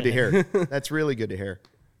 Yeah, it's good to hear. That's really good to hear.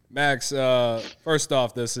 Max, first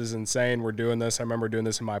off, this is insane. We're doing this. I remember doing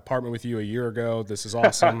this in my apartment with you a year ago. This is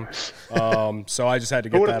awesome. So I just had to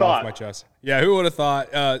get that off my chest. Yeah, who would have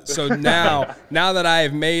thought? So now that I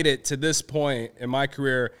have made it to this point in my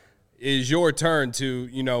career, is your turn to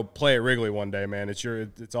play at Wrigley one day, man.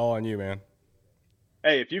 It's all on you, man.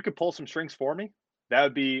 Hey, if you could pull some strings for me,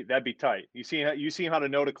 that'd be tight. You see how to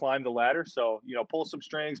know to climb the ladder. So pull some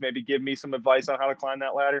strings. Maybe give me some advice on how to climb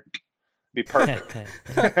that ladder. Be perfect.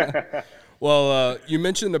 Well, you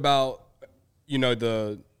mentioned about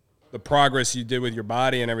the progress you did with your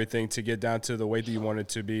body and everything to get down to the weight that you wanted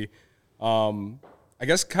to be. I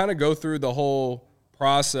guess kind of go through the whole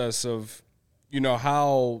process of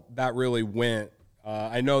how that really went.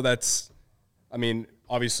 I know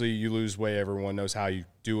obviously you lose weight. Everyone knows how you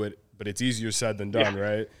do it, but it's easier said than done,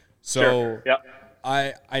 right? So sure.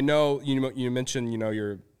 Yeah. I know you mentioned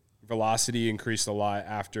your velocity increased a lot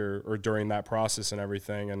after or during that process and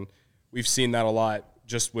everything. And we've seen that a lot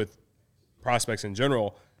just with prospects in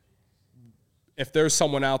general. If there's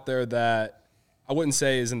someone out there that I wouldn't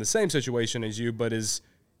say is in the same situation as you, but is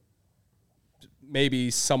maybe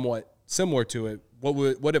somewhat similar to it,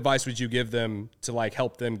 what advice would you give them to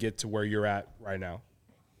help them get to where you're at right now?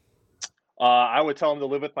 I would tell them to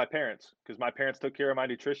live with my parents because my parents took care of my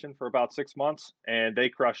nutrition for about 6 months and they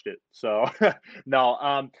crushed it. So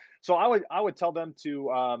no. So I would tell them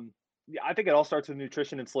to, I think it all starts with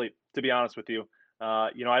nutrition and sleep, to be honest with you.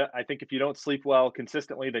 I think if you don't sleep well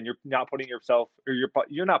consistently, then you're not putting yourself or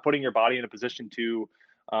you're not putting your body in a position to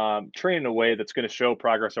train in a way that's going to show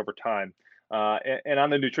progress over time. And on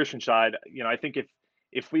the nutrition side, I think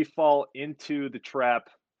if we fall into the trap,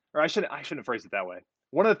 or I shouldn't phrase it that way.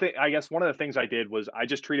 One of the things I did was I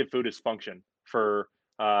just treated food as function for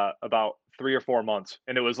about 3 or 4 months,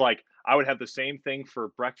 and it was like I would have the same thing for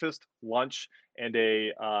breakfast, lunch, and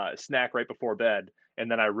a snack right before bed,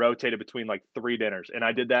 and then I rotated between like 3 dinners, and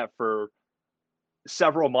I did that for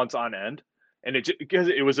several months on end, and because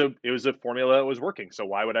it was a formula that was working. So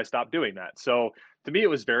why would I stop doing that? So to me, it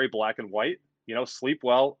was very black and white. Sleep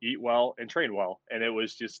well, eat well, and train well, and it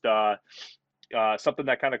was just something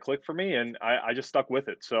that kind of clicked for me, and I just stuck with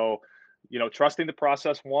it. So, trusting the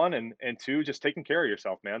process, one, and two, just taking care of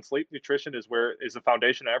yourself, man. Sleep, nutrition is the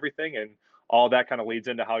foundation of everything, and all that kind of leads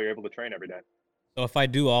into how you're able to train every day. So if I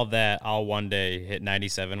do all that, I'll one day hit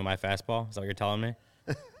 97 with my fastball. Is that what you're telling me?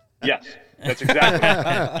 Yes, that's exactly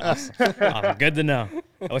right. Awesome. Good to know.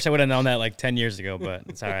 I wish I would have known that like 10 years ago, but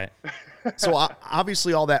it's all right. So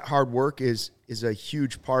obviously all that hard work is a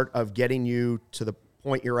huge part of getting you to the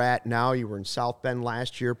point you're at now. You were in South Bend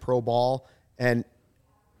last year, pro ball,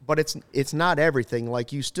 but it's not everything.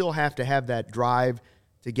 Like, you still have to have that drive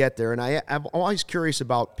to get there. And I'm always curious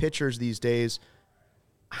about pitchers these days,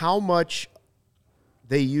 how much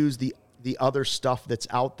they use the other stuff that's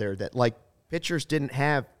out there that like pitchers didn't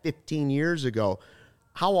have 15 years ago.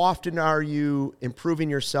 How often are you improving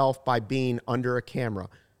yourself by being under a camera?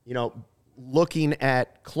 Looking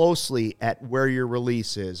closely at where your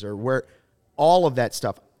release is or where all of that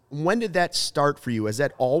stuff. When did that start for you? Has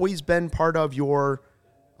that always been part of your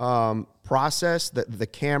process, the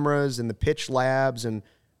cameras and the pitch labs? And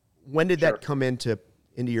when did that come into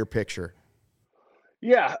your picture?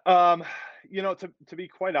 Yeah. To be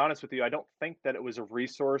quite honest with you, I don't think that it was a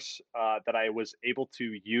resource that I was able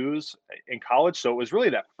to use in college. So it was really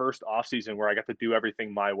that first off season where I got to do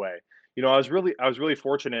everything my way. I was really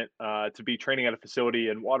fortunate to be training at a facility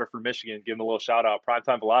in Waterford, Michigan. Give them a little shout out,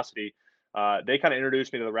 Primetime Velocity. They kind of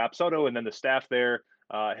introduced me to the Rapsodo, and then the staff there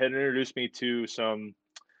had introduced me to some,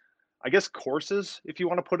 I guess, courses, if you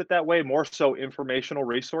want to put it that way, more so informational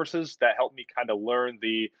resources that helped me kind of learn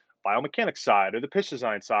the biomechanics side or the pitch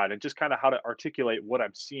design side and just kind of how to articulate what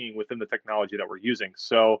I'm seeing within the technology that we're using.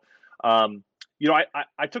 So,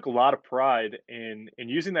 I took a lot of pride in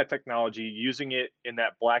using that technology, using it in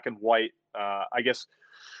that black and white,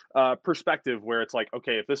 perspective where it's like,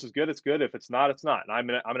 okay, if this is good, it's good. If it's not, it's not. And I'm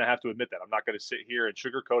gonna have to admit that I'm not gonna sit here and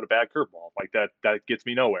sugarcoat a bad curveball like that. That gets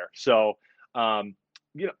me nowhere. So, I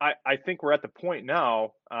think we're at the point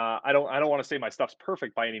now. I don't want to say my stuff's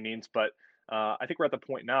perfect by any means, but I think we're at the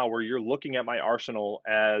point now where you're looking at my arsenal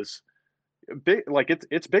as big, like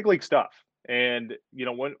it's big league stuff. And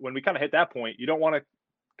when we kind of hit that point, you don't want to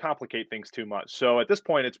complicate things too much. So at this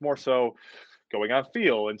point, it's more so going on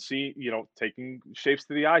feel and taking shapes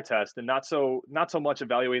to the eye test, and not so much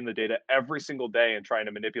evaluating the data every single day and trying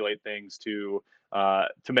to manipulate things to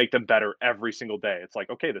make them better every single day. It's like,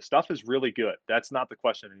 okay, the stuff is really good. That's not the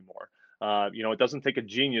question anymore. It doesn't take a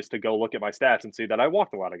genius to go look at my stats and see that I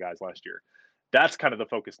walked a lot of guys last year. That's kind of the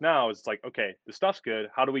focus now. Is it's like, okay, the stuff's good.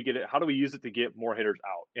 How do we get it? How do we use it to get more hitters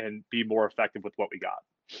out and be more effective with what we got?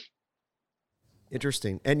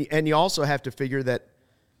 Interesting. And you also have to figure that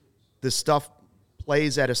the stuff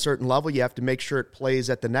plays at a certain level. You have to make sure it plays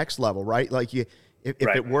at the next level, right? Like if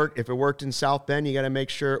Right. it worked in South Bend, you got to make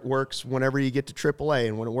sure it works whenever you get to AAA.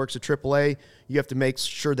 And when it works at AAA, you have to make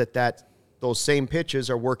sure that those same pitches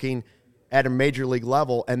are working at a major league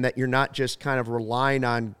level, and that you're not just kind of relying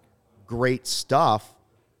on great stuff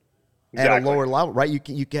at a lower level, right?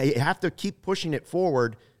 You have to keep pushing it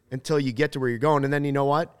forward until you get to where you're going. And then you know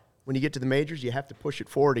what? When you get to the majors, you have to push it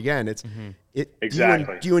forward again.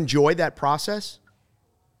 Exactly. Do you enjoy that process?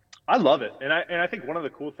 I love it. And I think one of the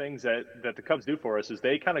cool things that the Cubs do for us is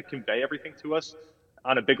they kind of convey everything to us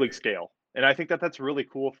on a big league scale. And I think that that's really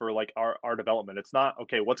cool for like our development. It's not,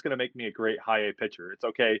 okay, what's going to make me a great high A pitcher? It's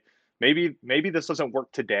okay, maybe this doesn't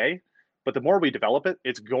work today, but the more we develop it,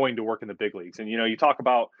 it's going to work in the big leagues. And, you talk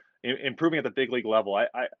about improving at the big league level.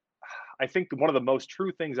 I think one of the most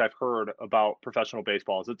true things I've heard about professional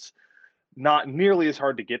baseball is it's not nearly as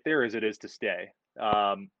hard to get there as it is to stay.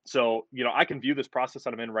 So, I can view this process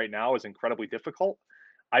that I'm in right now as incredibly difficult.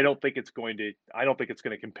 I don't think it's going to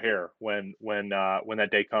compare when that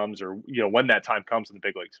day comes, or, when that time comes in the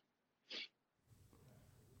big leagues.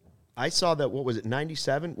 I saw that. What was it?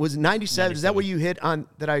 97? Was it 97? Is that what you hit on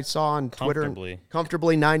that I saw on Twitter?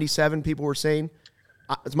 Comfortably 97, people were saying.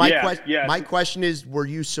 My question is, were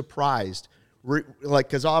you surprised?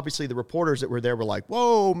 Because obviously the reporters that were there were like,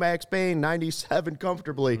 whoa, Max Bain, 97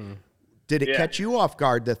 comfortably. Mm. Did it catch you off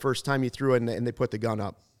guard the first time you threw it and they put the gun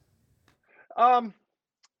up?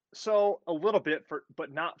 So a little bit,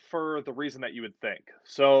 but not for the reason that you would think.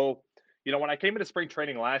 So, when I came into spring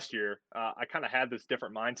training last year, I kind of had this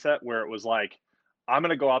different mindset where it was like, I'm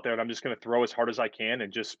going to go out there and I'm just going to throw as hard as I can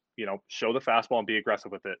and just, show the fastball and be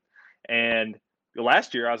aggressive with it. And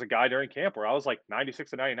last year I was a guy during camp where I was like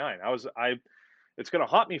 96 to 99. It's going to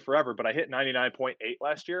haunt me forever, but I hit 99.8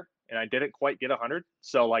 last year and I didn't quite get 100.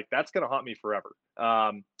 So like, that's going to haunt me forever.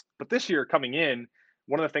 But this year coming in,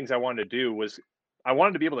 one of the things I wanted to do was I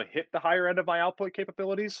wanted to be able to hit the higher end of my output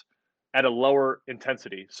capabilities at a lower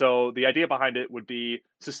intensity. So the idea behind it would be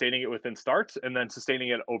sustaining it within starts and then sustaining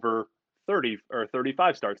it over 30 or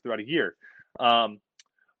 35 starts throughout a year.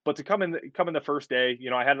 But to come in the first day,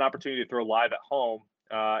 I had an opportunity to throw live at home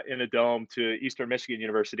in a dome to Eastern Michigan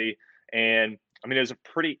University. And I mean, it was a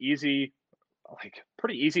pretty easy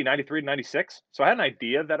 93 to 96. So I had an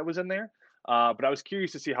idea that it was in there, but I was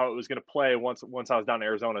curious to see how it was going to play once I was down in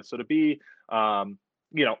Arizona. So to be,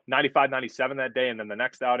 95, 97 that day, and then the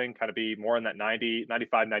next outing kind of be more in that 90,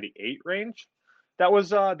 95, 98 range. That was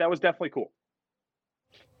definitely cool.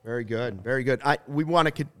 Very good. Very good.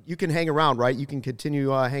 You can hang around, right? You can continue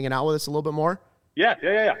hanging out with us a little bit more. Yeah,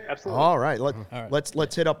 absolutely. All right.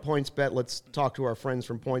 Let's hit up PointsBet. Let's talk to our friends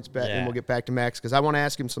from PointsBet, and we'll get back to Max because I want to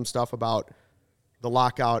ask him some stuff about the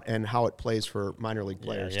lockout and how it plays for minor league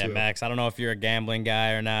players. Yeah, too. Max. I don't know if you're a gambling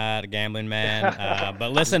guy or not, a gambling man,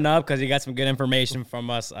 but listen up because you got some good information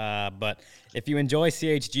from us. But if you enjoy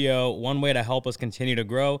CHGO, one way to help us continue to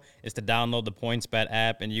grow is to download the PointsBet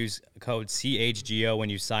app and use code CHGO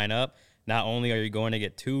when you sign up. Not only are you going to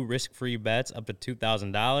get 2 risk-free bets up to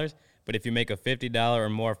 $2,000, but if you make a $50 or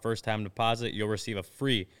more first-time deposit, you'll receive a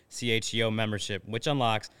free CHGO membership, which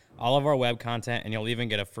unlocks all of our web content, and you'll even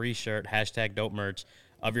get a free shirt, #dope merch,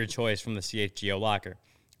 of your choice from the CHGO locker.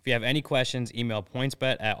 If you have any questions, email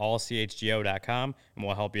pointsbet@allchgo.com, and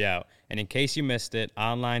we'll help you out. And in case you missed it,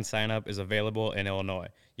 online sign-up is available in Illinois.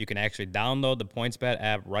 You can actually download the PointsBet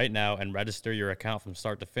app right now and register your account from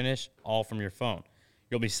start to finish, all from your phone.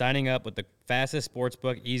 You'll be signing up with the fastest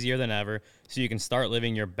sportsbook, easier than ever, so you can start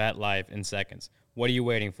living your bet life in seconds. What are you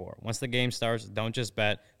waiting for? Once the game starts, don't just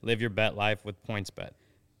bet. Live your bet life with PointsBet.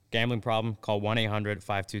 Gambling problem? Call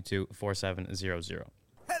 1-800-522-4700.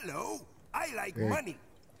 Hello, I like money.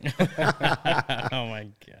 Oh, my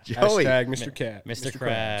God. Joey. Mr. Cat. Mr.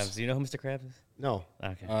 Krabs. Do you know who Mr. Krabs is? No.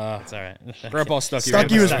 Okay. That's all right. Grandpa Stucky.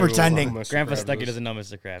 Stucky was pretending. Grandpa Stucky doesn't know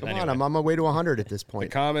Mr. Krabs. Come Anyway. on, I'm on my way to 100 at this The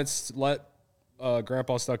point. comments let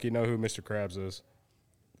Grandpa Stucky know who Mr. Krabs is.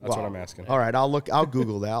 That's what I'm asking. All right, I'll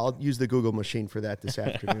Google that. I'll use the Google machine for that this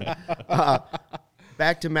afternoon.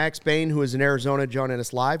 Back to Max Bain, who is in Arizona, joining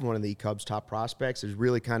us live, one of the Cubs' top prospects, has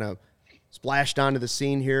really kind of splashed onto the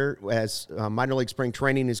scene here as minor league spring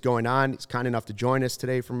training is going on. He's kind enough to join us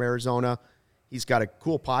today from Arizona. He's got a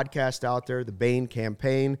cool podcast out there, The Bain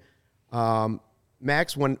Campaign.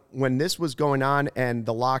 Max, when this was going on and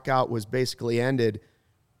the lockout was basically ended,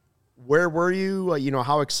 where were you?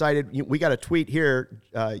 How excited? We got a tweet here.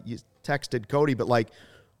 You texted Cody, but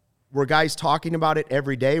were guys talking about it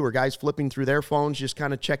every day? Were guys flipping through their phones, just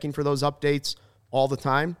kind of checking for those updates all the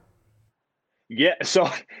time? Yeah, so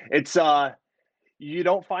it's you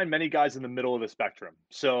don't find many guys in the middle of the spectrum.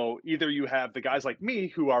 So either you have the guys like me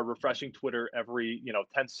who are refreshing Twitter every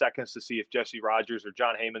 10 seconds to see if Jesse Rogers or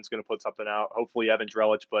John Heyman's going to put something out. Hopefully Evan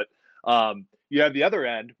Drellich, but you have the other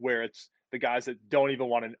end where it's the guys that don't even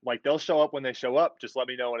want to, they'll show up when they show up. Just let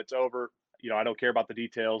me know when it's over. I don't care about the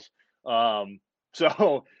details. I try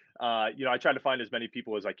to find as many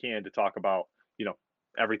people as I can to talk about,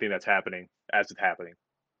 everything that's happening as it's happening.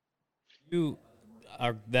 You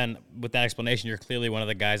are then, with that explanation, you're clearly one of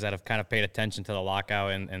the guys that have kind of paid attention to the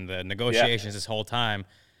lockout and the negotiations this whole time.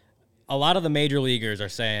 A lot of the major leaguers are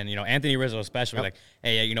saying, Anthony Rizzo especially,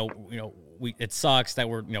 hey, it sucks that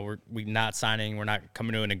we're not signing, we're not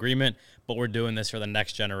coming to an agreement, but we're doing this for the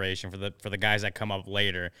next generation, for the guys that come up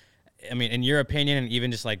later. I mean, in your opinion, and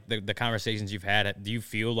even just the conversations you've had, do you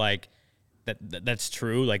feel like that's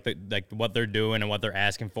true? Like what they're doing and what they're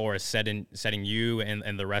asking for is setting you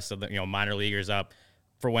and the rest of the minor leaguers up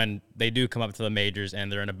for when they do come up to the majors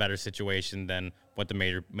and they're in a better situation than what the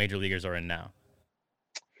major leaguers are in now.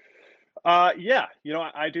 Yeah,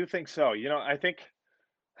 I do think so. I think,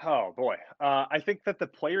 oh boy, I think that the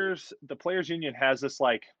players union has this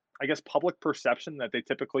public perception that they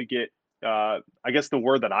typically get. I guess the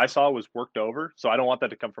word that I saw was worked over. So I don't want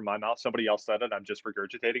that to come from my mouth. Somebody else said it. I'm just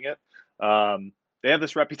regurgitating it. They have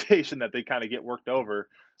this reputation that they kind of get worked over.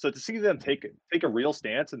 So to see them take a real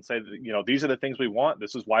stance and say that, these are the things we want.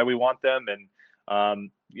 This is why we want them.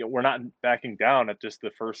 And, we're not backing down at just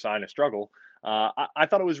the first sign of struggle. I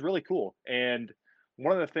thought it was really cool. And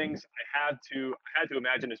one of the things I had to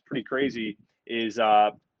imagine is pretty crazy is,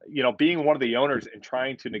 being one of the owners and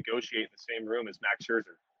trying to negotiate in the same room as Max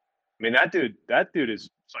Scherzer. I mean, that dude is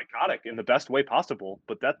psychotic in the best way possible,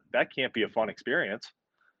 but that can't be a fun experience.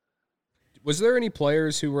 Was there any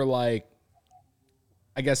players who were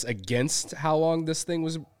against how long this thing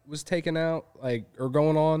was taken out, or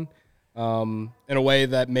going on, in a way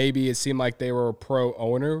that maybe it seemed like they were a pro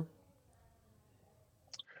owner?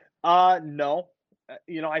 No.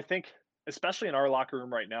 I think especially in our locker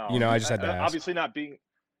room right now. I just had to ask. Obviously not being.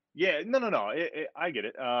 Yeah, no. I get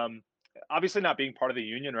it. Obviously not being part of the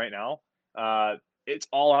union right now, it's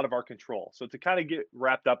all out of our control. So to kind of get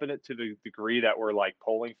wrapped up in it to the degree that we're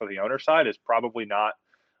polling for the owner side is probably not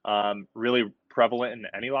really prevalent in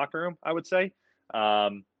any locker room, I would say.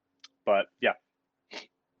 But yeah.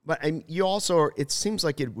 But you also, it seems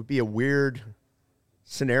like it would be a weird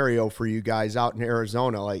scenario for you guys out in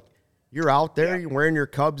Arizona. You're out there, you're wearing your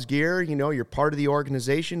Cubs gear, you're part of the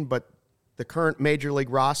organization, but the current major league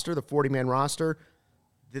roster, the 40-man roster,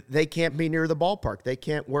 they can't be near the ballpark. They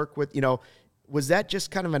can't work with, was that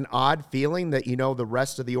just kind of an odd feeling that, the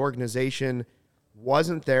rest of the organization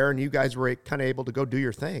wasn't there and you guys were kind of able to go do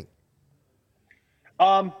your thing?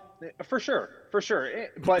 For sure.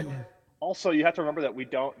 But also you have to remember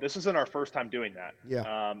that this isn't our first time doing that.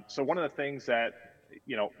 Yeah. So one of the things that,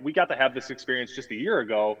 we got to have this experience just a year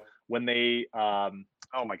ago when they,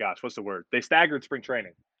 oh my gosh, what's the word? They staggered spring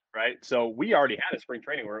training. Right. So we already had a spring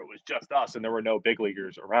training where it was just us and there were no big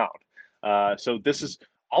leaguers around. So this is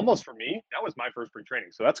almost, for me, that was my first spring training.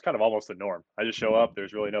 So that's kind of almost the norm. I just show up.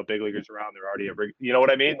 There's really no big leaguers around. They're already you know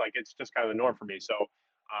what I mean? It's just kind of the norm for me. So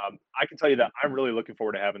I can tell you that I'm really looking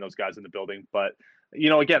forward to having those guys in the building. But,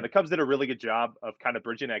 again, the Cubs did a really good job of kind of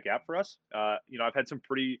bridging that gap for us. I've had some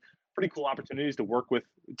pretty cool opportunities to work with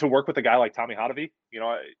a guy like Tommy Hotovy.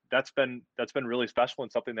 That's been really special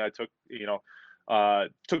and something that I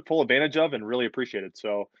took full advantage of and really appreciated.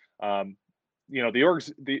 So, the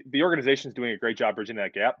organization is doing a great job bridging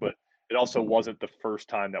that gap, but it also wasn't the first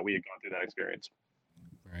time that we had gone through that experience.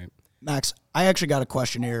 Right. Max, I actually got a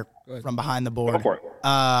question here from behind the board. Go for it.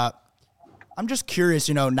 I'm just curious,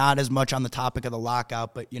 not as much on the topic of the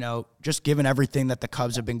lockout, but, just given everything that the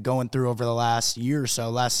Cubs have been going through over the last year or so,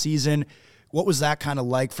 last season, what was that kind of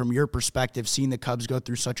like from your perspective, seeing the Cubs go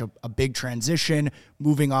through such a big transition,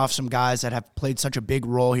 moving off some guys that have played such a big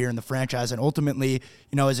role here in the franchise, and ultimately,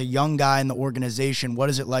 as a young guy in the organization, what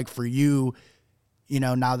is it like for you,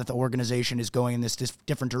 now that the organization is going in this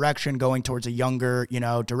different direction, going towards a younger,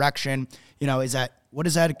 direction, is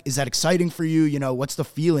that exciting for you? What's the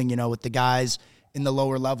feeling, with the guys in the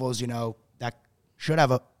lower levels, that should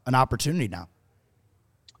have an opportunity now?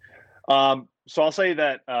 So I'll say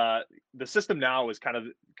that the system now is kind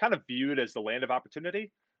of viewed as the land of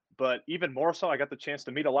opportunity, but even more so, I got the chance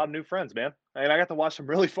to meet a lot of new friends, man, and I got to watch some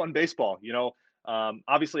really fun baseball.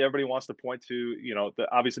 Obviously, everybody wants to point to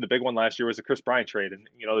obviously the big one last year was the Chris Bryant trade, and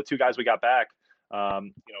the two guys we got back.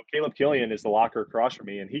 Caleb Killian is the locker across from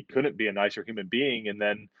me, and he couldn't be a nicer human being. And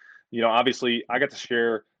then, obviously, I got to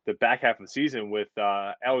share the back half of the season with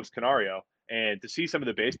Alex Canario, and to see some of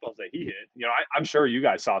the baseballs that he hit. I'm sure you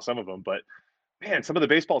guys saw some of them, but man, some of the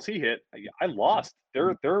baseballs he hit, I lost.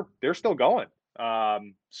 They're still going.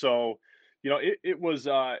 So,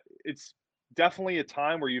 it's definitely a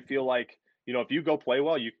time where you feel like, if you go play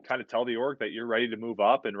well, you can kind of tell the org that you're ready to move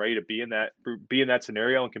up and ready to be in that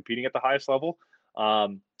scenario and competing at the highest level.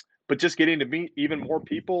 But just getting to meet even more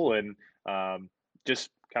people and just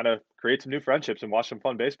kind of create some new friendships and watch some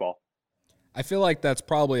fun baseball. I feel like that's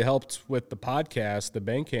probably helped with the podcast, the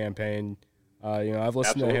Bain campaign. I've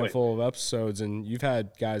listened to a handful of episodes, and you've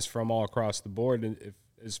had guys from all across the board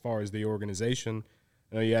as far as the organization.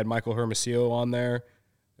 I know you had Michael Hermosillo on there.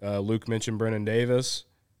 Luke mentioned Brennan Davis.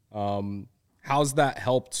 How's that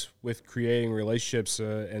helped with creating relationships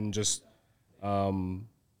and just,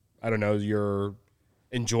 your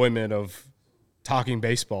enjoyment of talking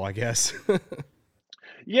baseball, I guess?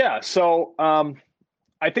 Yeah. So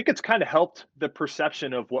I think it's kind of helped the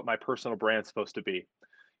perception of what my personal brand's supposed to be.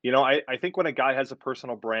 I think when a guy has a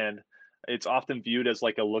personal brand, it's often viewed as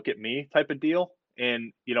like a look at me type of deal.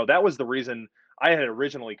 And, that was the reason I had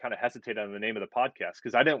originally kind of hesitated on the name of the podcast,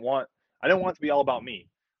 because I didn't want it to be all about me.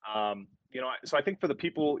 So I think for the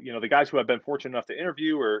people, the guys who have been fortunate enough to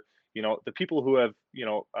interview, or, the people who have,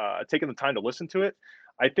 taken the time to listen to it,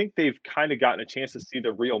 I think they've kind of gotten a chance to see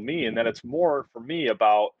the real me, and that it's more for me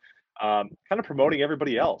about kind of promoting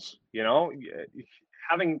everybody else,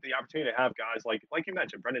 having the opportunity to have guys like you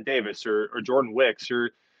mentioned, Brendan Davis or Jordan Wicks,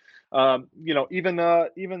 or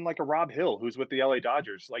even like a Rob Hill who's with the LA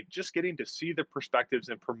Dodgers, like just getting to see the perspectives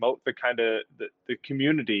and promote the kind of the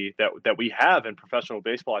community that we have in professional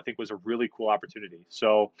baseball, I think was a really cool opportunity.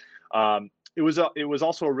 So it was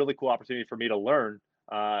also a really cool opportunity for me to learn,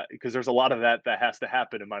 because there's a lot of that has to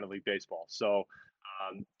happen in minor league baseball. So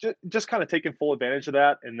just kind of taking full advantage of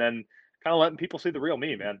that, and then kind of letting people see the real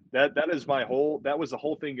me, man. That was the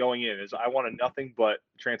whole thing going in, is I wanted nothing but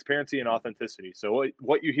transparency and authenticity. So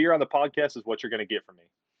what you hear on the podcast is what you're going to get from me.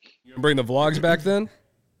 You gonna bring the vlogs back then?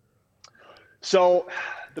 So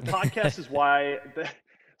the podcast is why.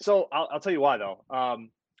 So I'll tell you why though.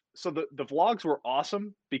 So the vlogs were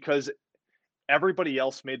awesome because everybody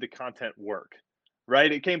else made the content work,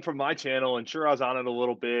 right? It came from my channel, and sure, I was on it a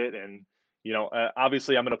little bit, and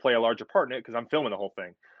obviously I'm going to play a larger part in it because I'm filming the whole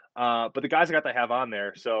thing. But the guys I got to have on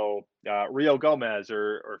there, so Rio Gomez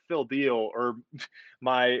or Phil Deal, or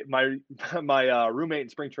my roommate in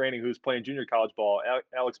spring training who's playing junior college ball,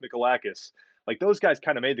 Alex Mikolakis, like those guys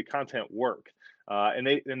kind of made the content work, and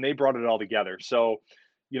they brought it all together. So,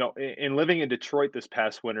 in living in Detroit this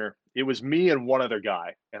past winter, it was me and one other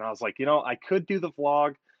guy, and I was like, I could do the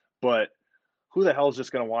vlog, but who the hell is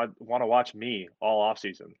just going to want to watch me all off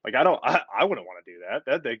season? Like, I wouldn't want to do that.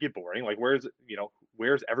 That'd get boring. Like,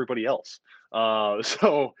 where's everybody else?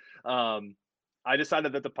 So I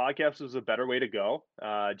decided that the podcast was a better way to go,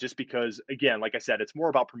 just because, again, like I said, it's more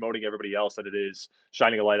about promoting everybody else than it is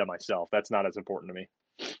shining a light on myself. That's not as important to me.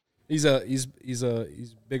 He's a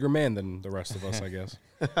bigger man than the rest of us, I guess.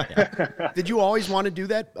 Did you always want to do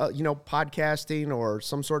that? Podcasting or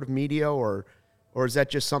some sort of media, or is that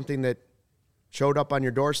just something that showed up on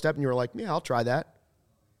your doorstep and you were like, yeah, I'll try that?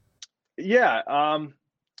 Yeah.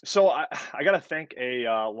 So I got to thank a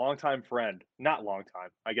longtime friend, not long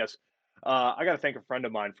time, I guess. I got to thank a friend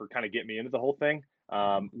of mine for kind of getting me into the whole thing.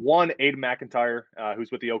 One, Aiden McIntyre, who's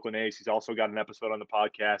with the Oakland A's. He's also got an episode on the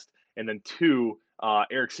podcast. And then two,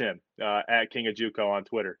 Eric Sim at King of Juco on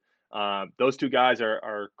Twitter. Those two guys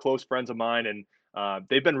are close friends of mine, and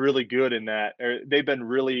they've been really good in that. They're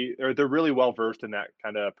really well versed in that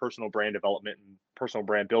kind of personal brand development and personal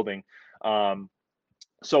brand building.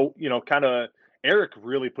 So kind of Eric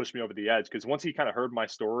really pushed me over the edge, because once he kind of heard my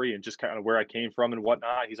story and just kind of where I came from and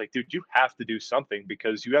whatnot, he's like, dude, you have to do something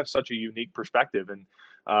because you have such a unique perspective. And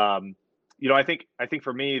I think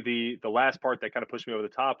for me, the last part that kind of pushed me over the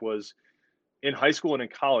top was in high school and in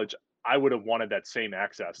college, I would have wanted that same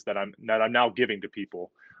access that I'm now giving to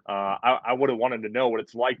people. I would have wanted to know what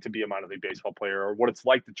it's like to be a minor league baseball player, or what it's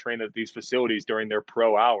like to train at these facilities during their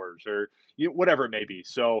pro hours, or whatever it may be.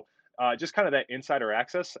 So just kind of that insider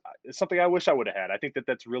access is something I wish I would have had. I think that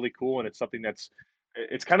that's really cool, and it's something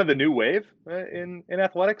it's kind of the new wave in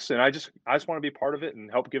athletics, and I just want to be part of it and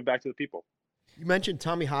help give back to the people. You mentioned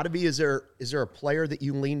Tommy Hotovy. Is there a player that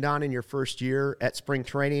you leaned on in your first year at spring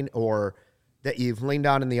training, or that you've leaned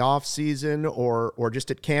on in the off season, or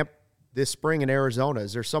just at camp this spring in Arizona?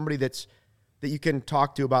 Is there somebody that you can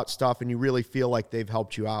talk to about stuff and you really feel like they've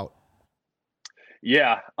helped you out?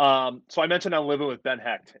 Yeah. So I mentioned I'm living with Ben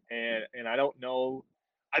Hecht, and I don't know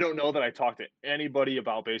that I talked to anybody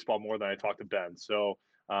about baseball more than I talked to Ben. So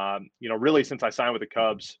really since I signed with the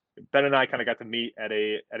Cubs, Ben and I kind of got to meet at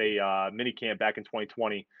a mini camp back in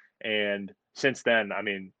 2020, and since then, I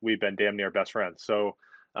mean, we've been damn near best friends. So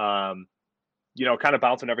kind of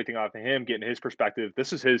bouncing everything off of him, getting his perspective.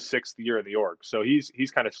 This is his 6th year in the org, so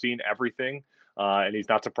he's kind of seen everything, and he's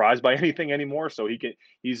not surprised by anything anymore. So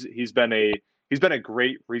he's been a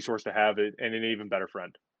great resource to have, and an even better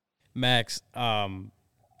friend. Max,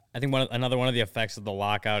 I think another one of the effects of the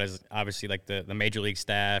lockout is obviously like the major league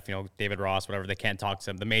staff, David Ross, whatever, they can't talk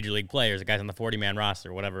to the major league players, the guys on the 40-man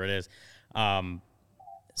roster, whatever it is.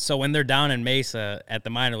 So when they're down in Mesa at the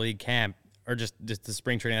minor league camp, or just the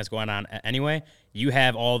spring training that's going on anyway, you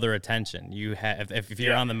have all their attention. You have, if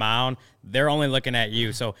you're on the mound, they're only looking at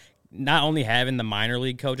you. So not only having the minor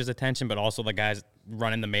league coach's attention, but also the guys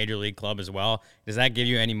running the major league club as well. Does that give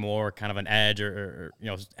you any more kind of an edge, or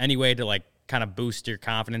any way to like kind of boost your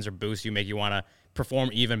confidence or make you want to perform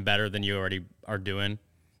even better than you already are doing?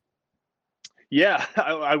 Yeah,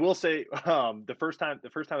 I will say the first time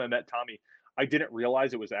I met Tommy, I didn't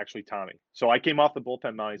realize it was actually Tommy. So I came off the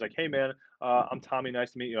bullpen mound. He's like, "Hey man, I'm Tommy.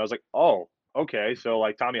 Nice to meet you." I was like, "Oh, okay." So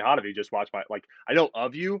like Tommy Hotovy just watched I know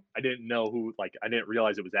of you. I didn't know who. I didn't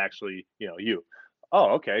realize it was actually you.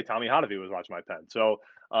 Oh, okay. Tommy Hotovy was watching my pen. So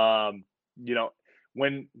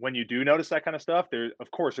when you do notice that kind of stuff, there's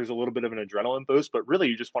a little bit of an adrenaline boost, but really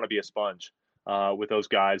you just want to be a sponge with those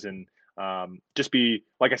guys, and just be,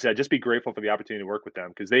 like I said, just be grateful for the opportunity to work with them,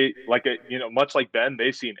 because they much like Ben,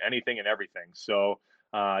 they've seen anything and everything. So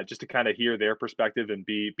just to kind of hear their perspective and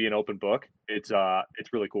be an open book, it's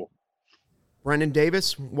really cool. Brendan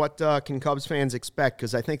Davis, what can Cubs fans expect?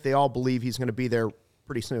 Because I think they all believe he's going to be there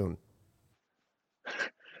pretty soon.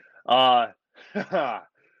 That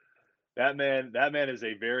man is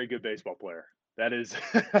a very good baseball player. That is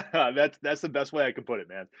that's the best way I can put it,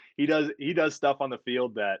 man. He does stuff on the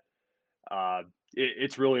field that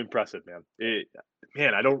it's really impressive, man.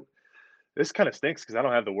 This kind of stinks because I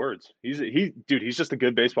don't have the words. He's just a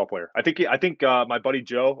good baseball player. I think my buddy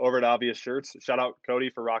Joe over at Obvious Shirts, shout out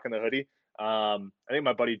Cody for rocking the hoodie. I think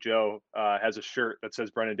my buddy Joe has a shirt that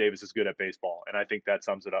says Brendan Davis is good at baseball, and I think that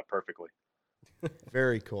sums it up perfectly.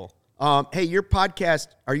 Very cool. Hey, your podcast,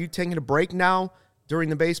 are you taking a break now during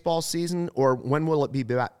the baseball season, or when will it be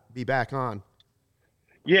back on?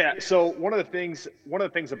 Yeah, so one of the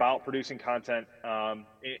things about producing content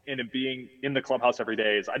and being in the clubhouse every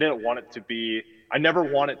day is I never want it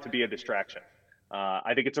to be a distraction.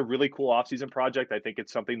 I think it's a really cool off-season project. I think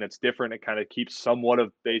it's something that's different. It kind of keeps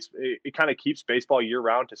it kind of keeps baseball year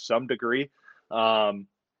round to some degree.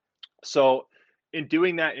 So in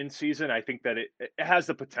doing that in season, I think that it has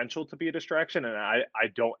the potential to be a distraction, and I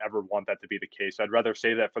don't ever want that to be the case. I'd rather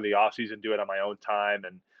save that for the off season, do it on my own time,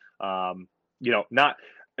 and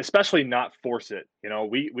not force it.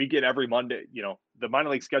 We get every Monday. The minor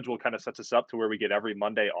league schedule kind of sets us up to where we get every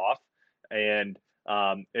Monday off, and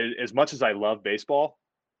as much as I love baseball,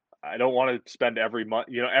 I don't want to spend every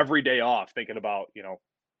day off thinking about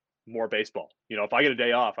more baseball. If I get a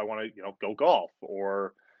day off, I want to go golf,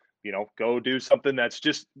 or go do something that's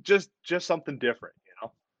just something different,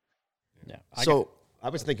 Yeah. I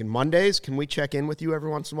was thinking Mondays. Can we check in with you every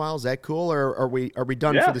once in a while? Is that cool, or are we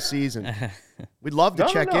done for the season? We'd love to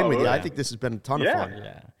check in with you. I think this has been a ton of fun.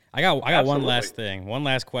 Yeah. I got one last thing, one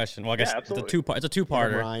last question. Well, I guess it's a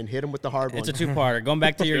two-parter. Ryan, hit him with the hard one. It's a two-parter. Going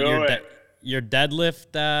back to your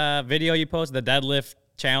deadlift video you posted, the deadlift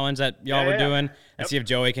challenge that y'all were doing. Let's see if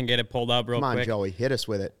Joey can get it pulled up real quick. Come on, Joey, hit us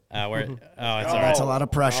with it. It's all right. That's a lot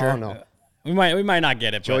of pressure. Oh, no. We might not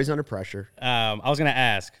get it. Joey's under pressure. I was gonna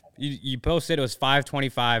ask. You posted it was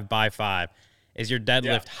 525 by 5. Is your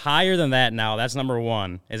deadlift higher than that now? That's number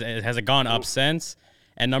one. Has it gone up since?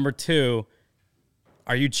 And number two,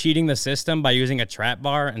 are you cheating the system by using a trap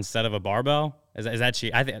bar instead of a barbell? Is that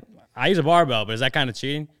cheating? I use a barbell, but is that kind of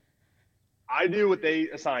cheating? I do what they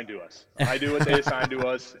assign to us.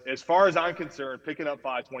 As far as I'm concerned, picking up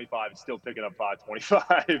 525 is still picking up 525.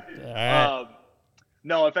 All right.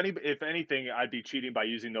 No, if anything, I'd be cheating by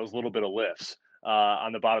using those little bit of lifts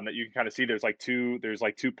on the bottom that you can kind of see. There's like two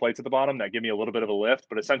plates at the bottom that give me a little bit of a lift,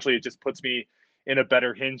 but essentially it just puts me in a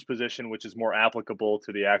better hinge position, which is more applicable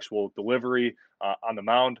to the actual delivery on the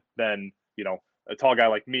mound than, a tall guy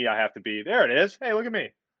like me. I have to be there. It is. Hey, look at me.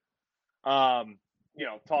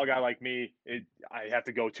 Tall guy like me, I have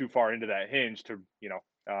to go too far into that hinge to,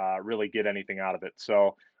 really get anything out of it.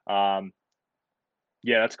 So,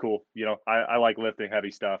 yeah, that's cool. I like lifting heavy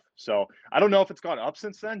stuff. So I don't know if it's gone up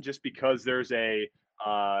since then, just because there's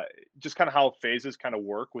just kind of how phases kind of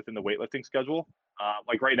work within the weightlifting schedule.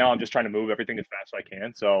 Like right now, I'm just trying to move everything as fast as I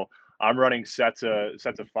can. So I'm running sets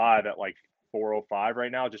of 5 at like 405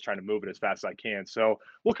 right now, just trying to move it as fast as I can. So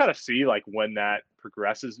we'll kind of see like when that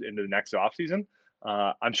progresses into the next off season.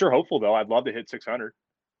 I'm sure hopeful though. I'd love to hit 600.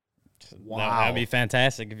 Wow, that'd be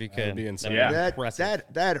fantastic if you could. Be insane. Yeah,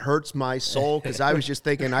 that hurts my soul because I was just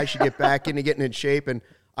thinking I should get back into getting in shape, and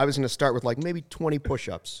I was going to start with like maybe 20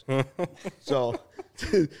 push-ups. So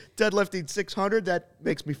deadlifting 600, that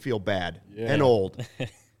makes me feel bad and old.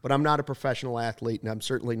 But I'm not a professional athlete, and I'm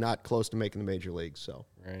certainly not close to making the major leagues. So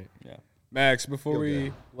right, yeah. Max, before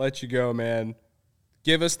we let you go, man,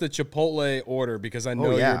 give us the Chipotle order because I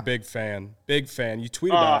know you're a big fan. Big fan. You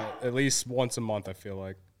tweet about it at least once a month, I feel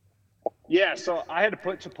like. Yeah, so I had to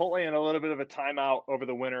put Chipotle in a little bit of a timeout over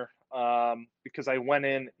the winter because I went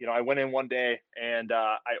in one day and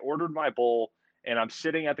I ordered my bowl and I'm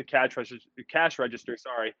sitting at the cash register,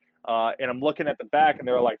 and I'm looking at the back and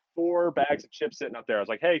there were like 4 bags of chips sitting up there. I was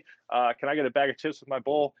like, hey, can I get a bag of chips with my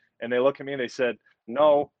bowl? And they look at me and they said,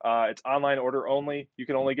 no, it's online order only. You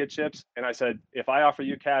can only get chips. And I said, if I offer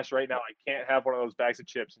you cash right now, I can't have one of those bags of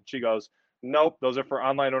chips. And she goes, nope, those are for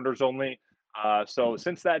online orders only. So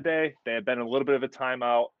since that day, they have been a little bit of a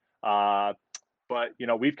timeout. But,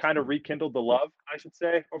 we've kind of rekindled the love, I should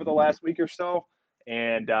say, over the last week or so.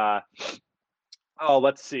 And,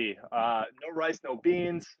 let's see. No rice, no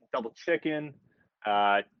beans, double chicken,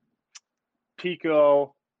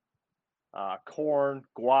 pico, corn,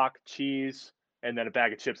 guac, cheese, and then a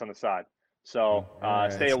bag of chips on the side. So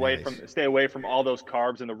stay away from all those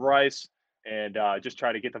carbs in the rice and just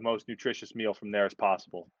try to get the most nutritious meal from there as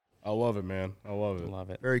possible. I love it, man. I love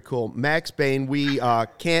it. Very cool. Max Bain, we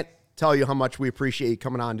can't tell you how much we appreciate you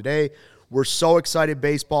coming on today. We're so excited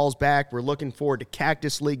baseball's back. We're looking forward to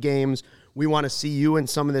Cactus League games. We want to see you in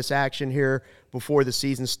some of this action here before the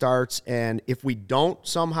season starts. And if we don't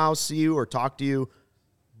somehow see you or talk to you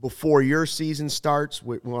before your season starts,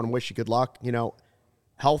 we want to wish you good luck.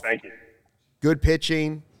 Health, thank you, good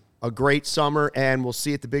pitching, a great summer, and we'll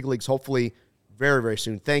see you at the big leagues hopefully very, very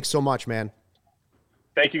soon. Thanks so much, man.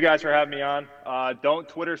 Thank you guys for having me on. Don't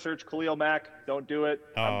Twitter search Khalil Mack. Don't do it.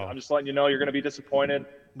 I'm just letting you know you're going to be disappointed.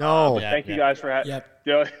 No. Thank you guys for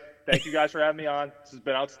Thank you guys for having me on. This has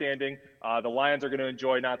been outstanding. The Lions are going to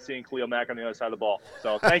enjoy not seeing Khalil Mack on the other side of the ball.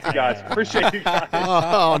 So thank you guys. Appreciate you guys.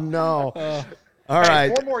 Oh, no. All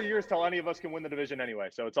right. 4 more years till any of us can win the division anyway,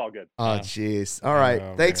 so it's all good. Oh, jeez. All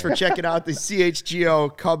right. Thanks for checking out the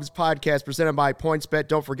CHGO Cubs podcast presented by PointsBet.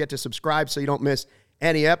 Don't forget to subscribe so you don't miss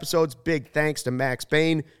any episodes. Big thanks to Max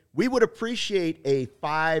Bain. We would appreciate a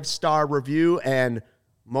 5-star review. And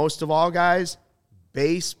most of all, guys,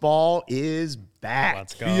 baseball is back.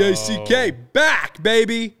 Let's go. BACK, back,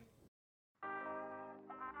 baby.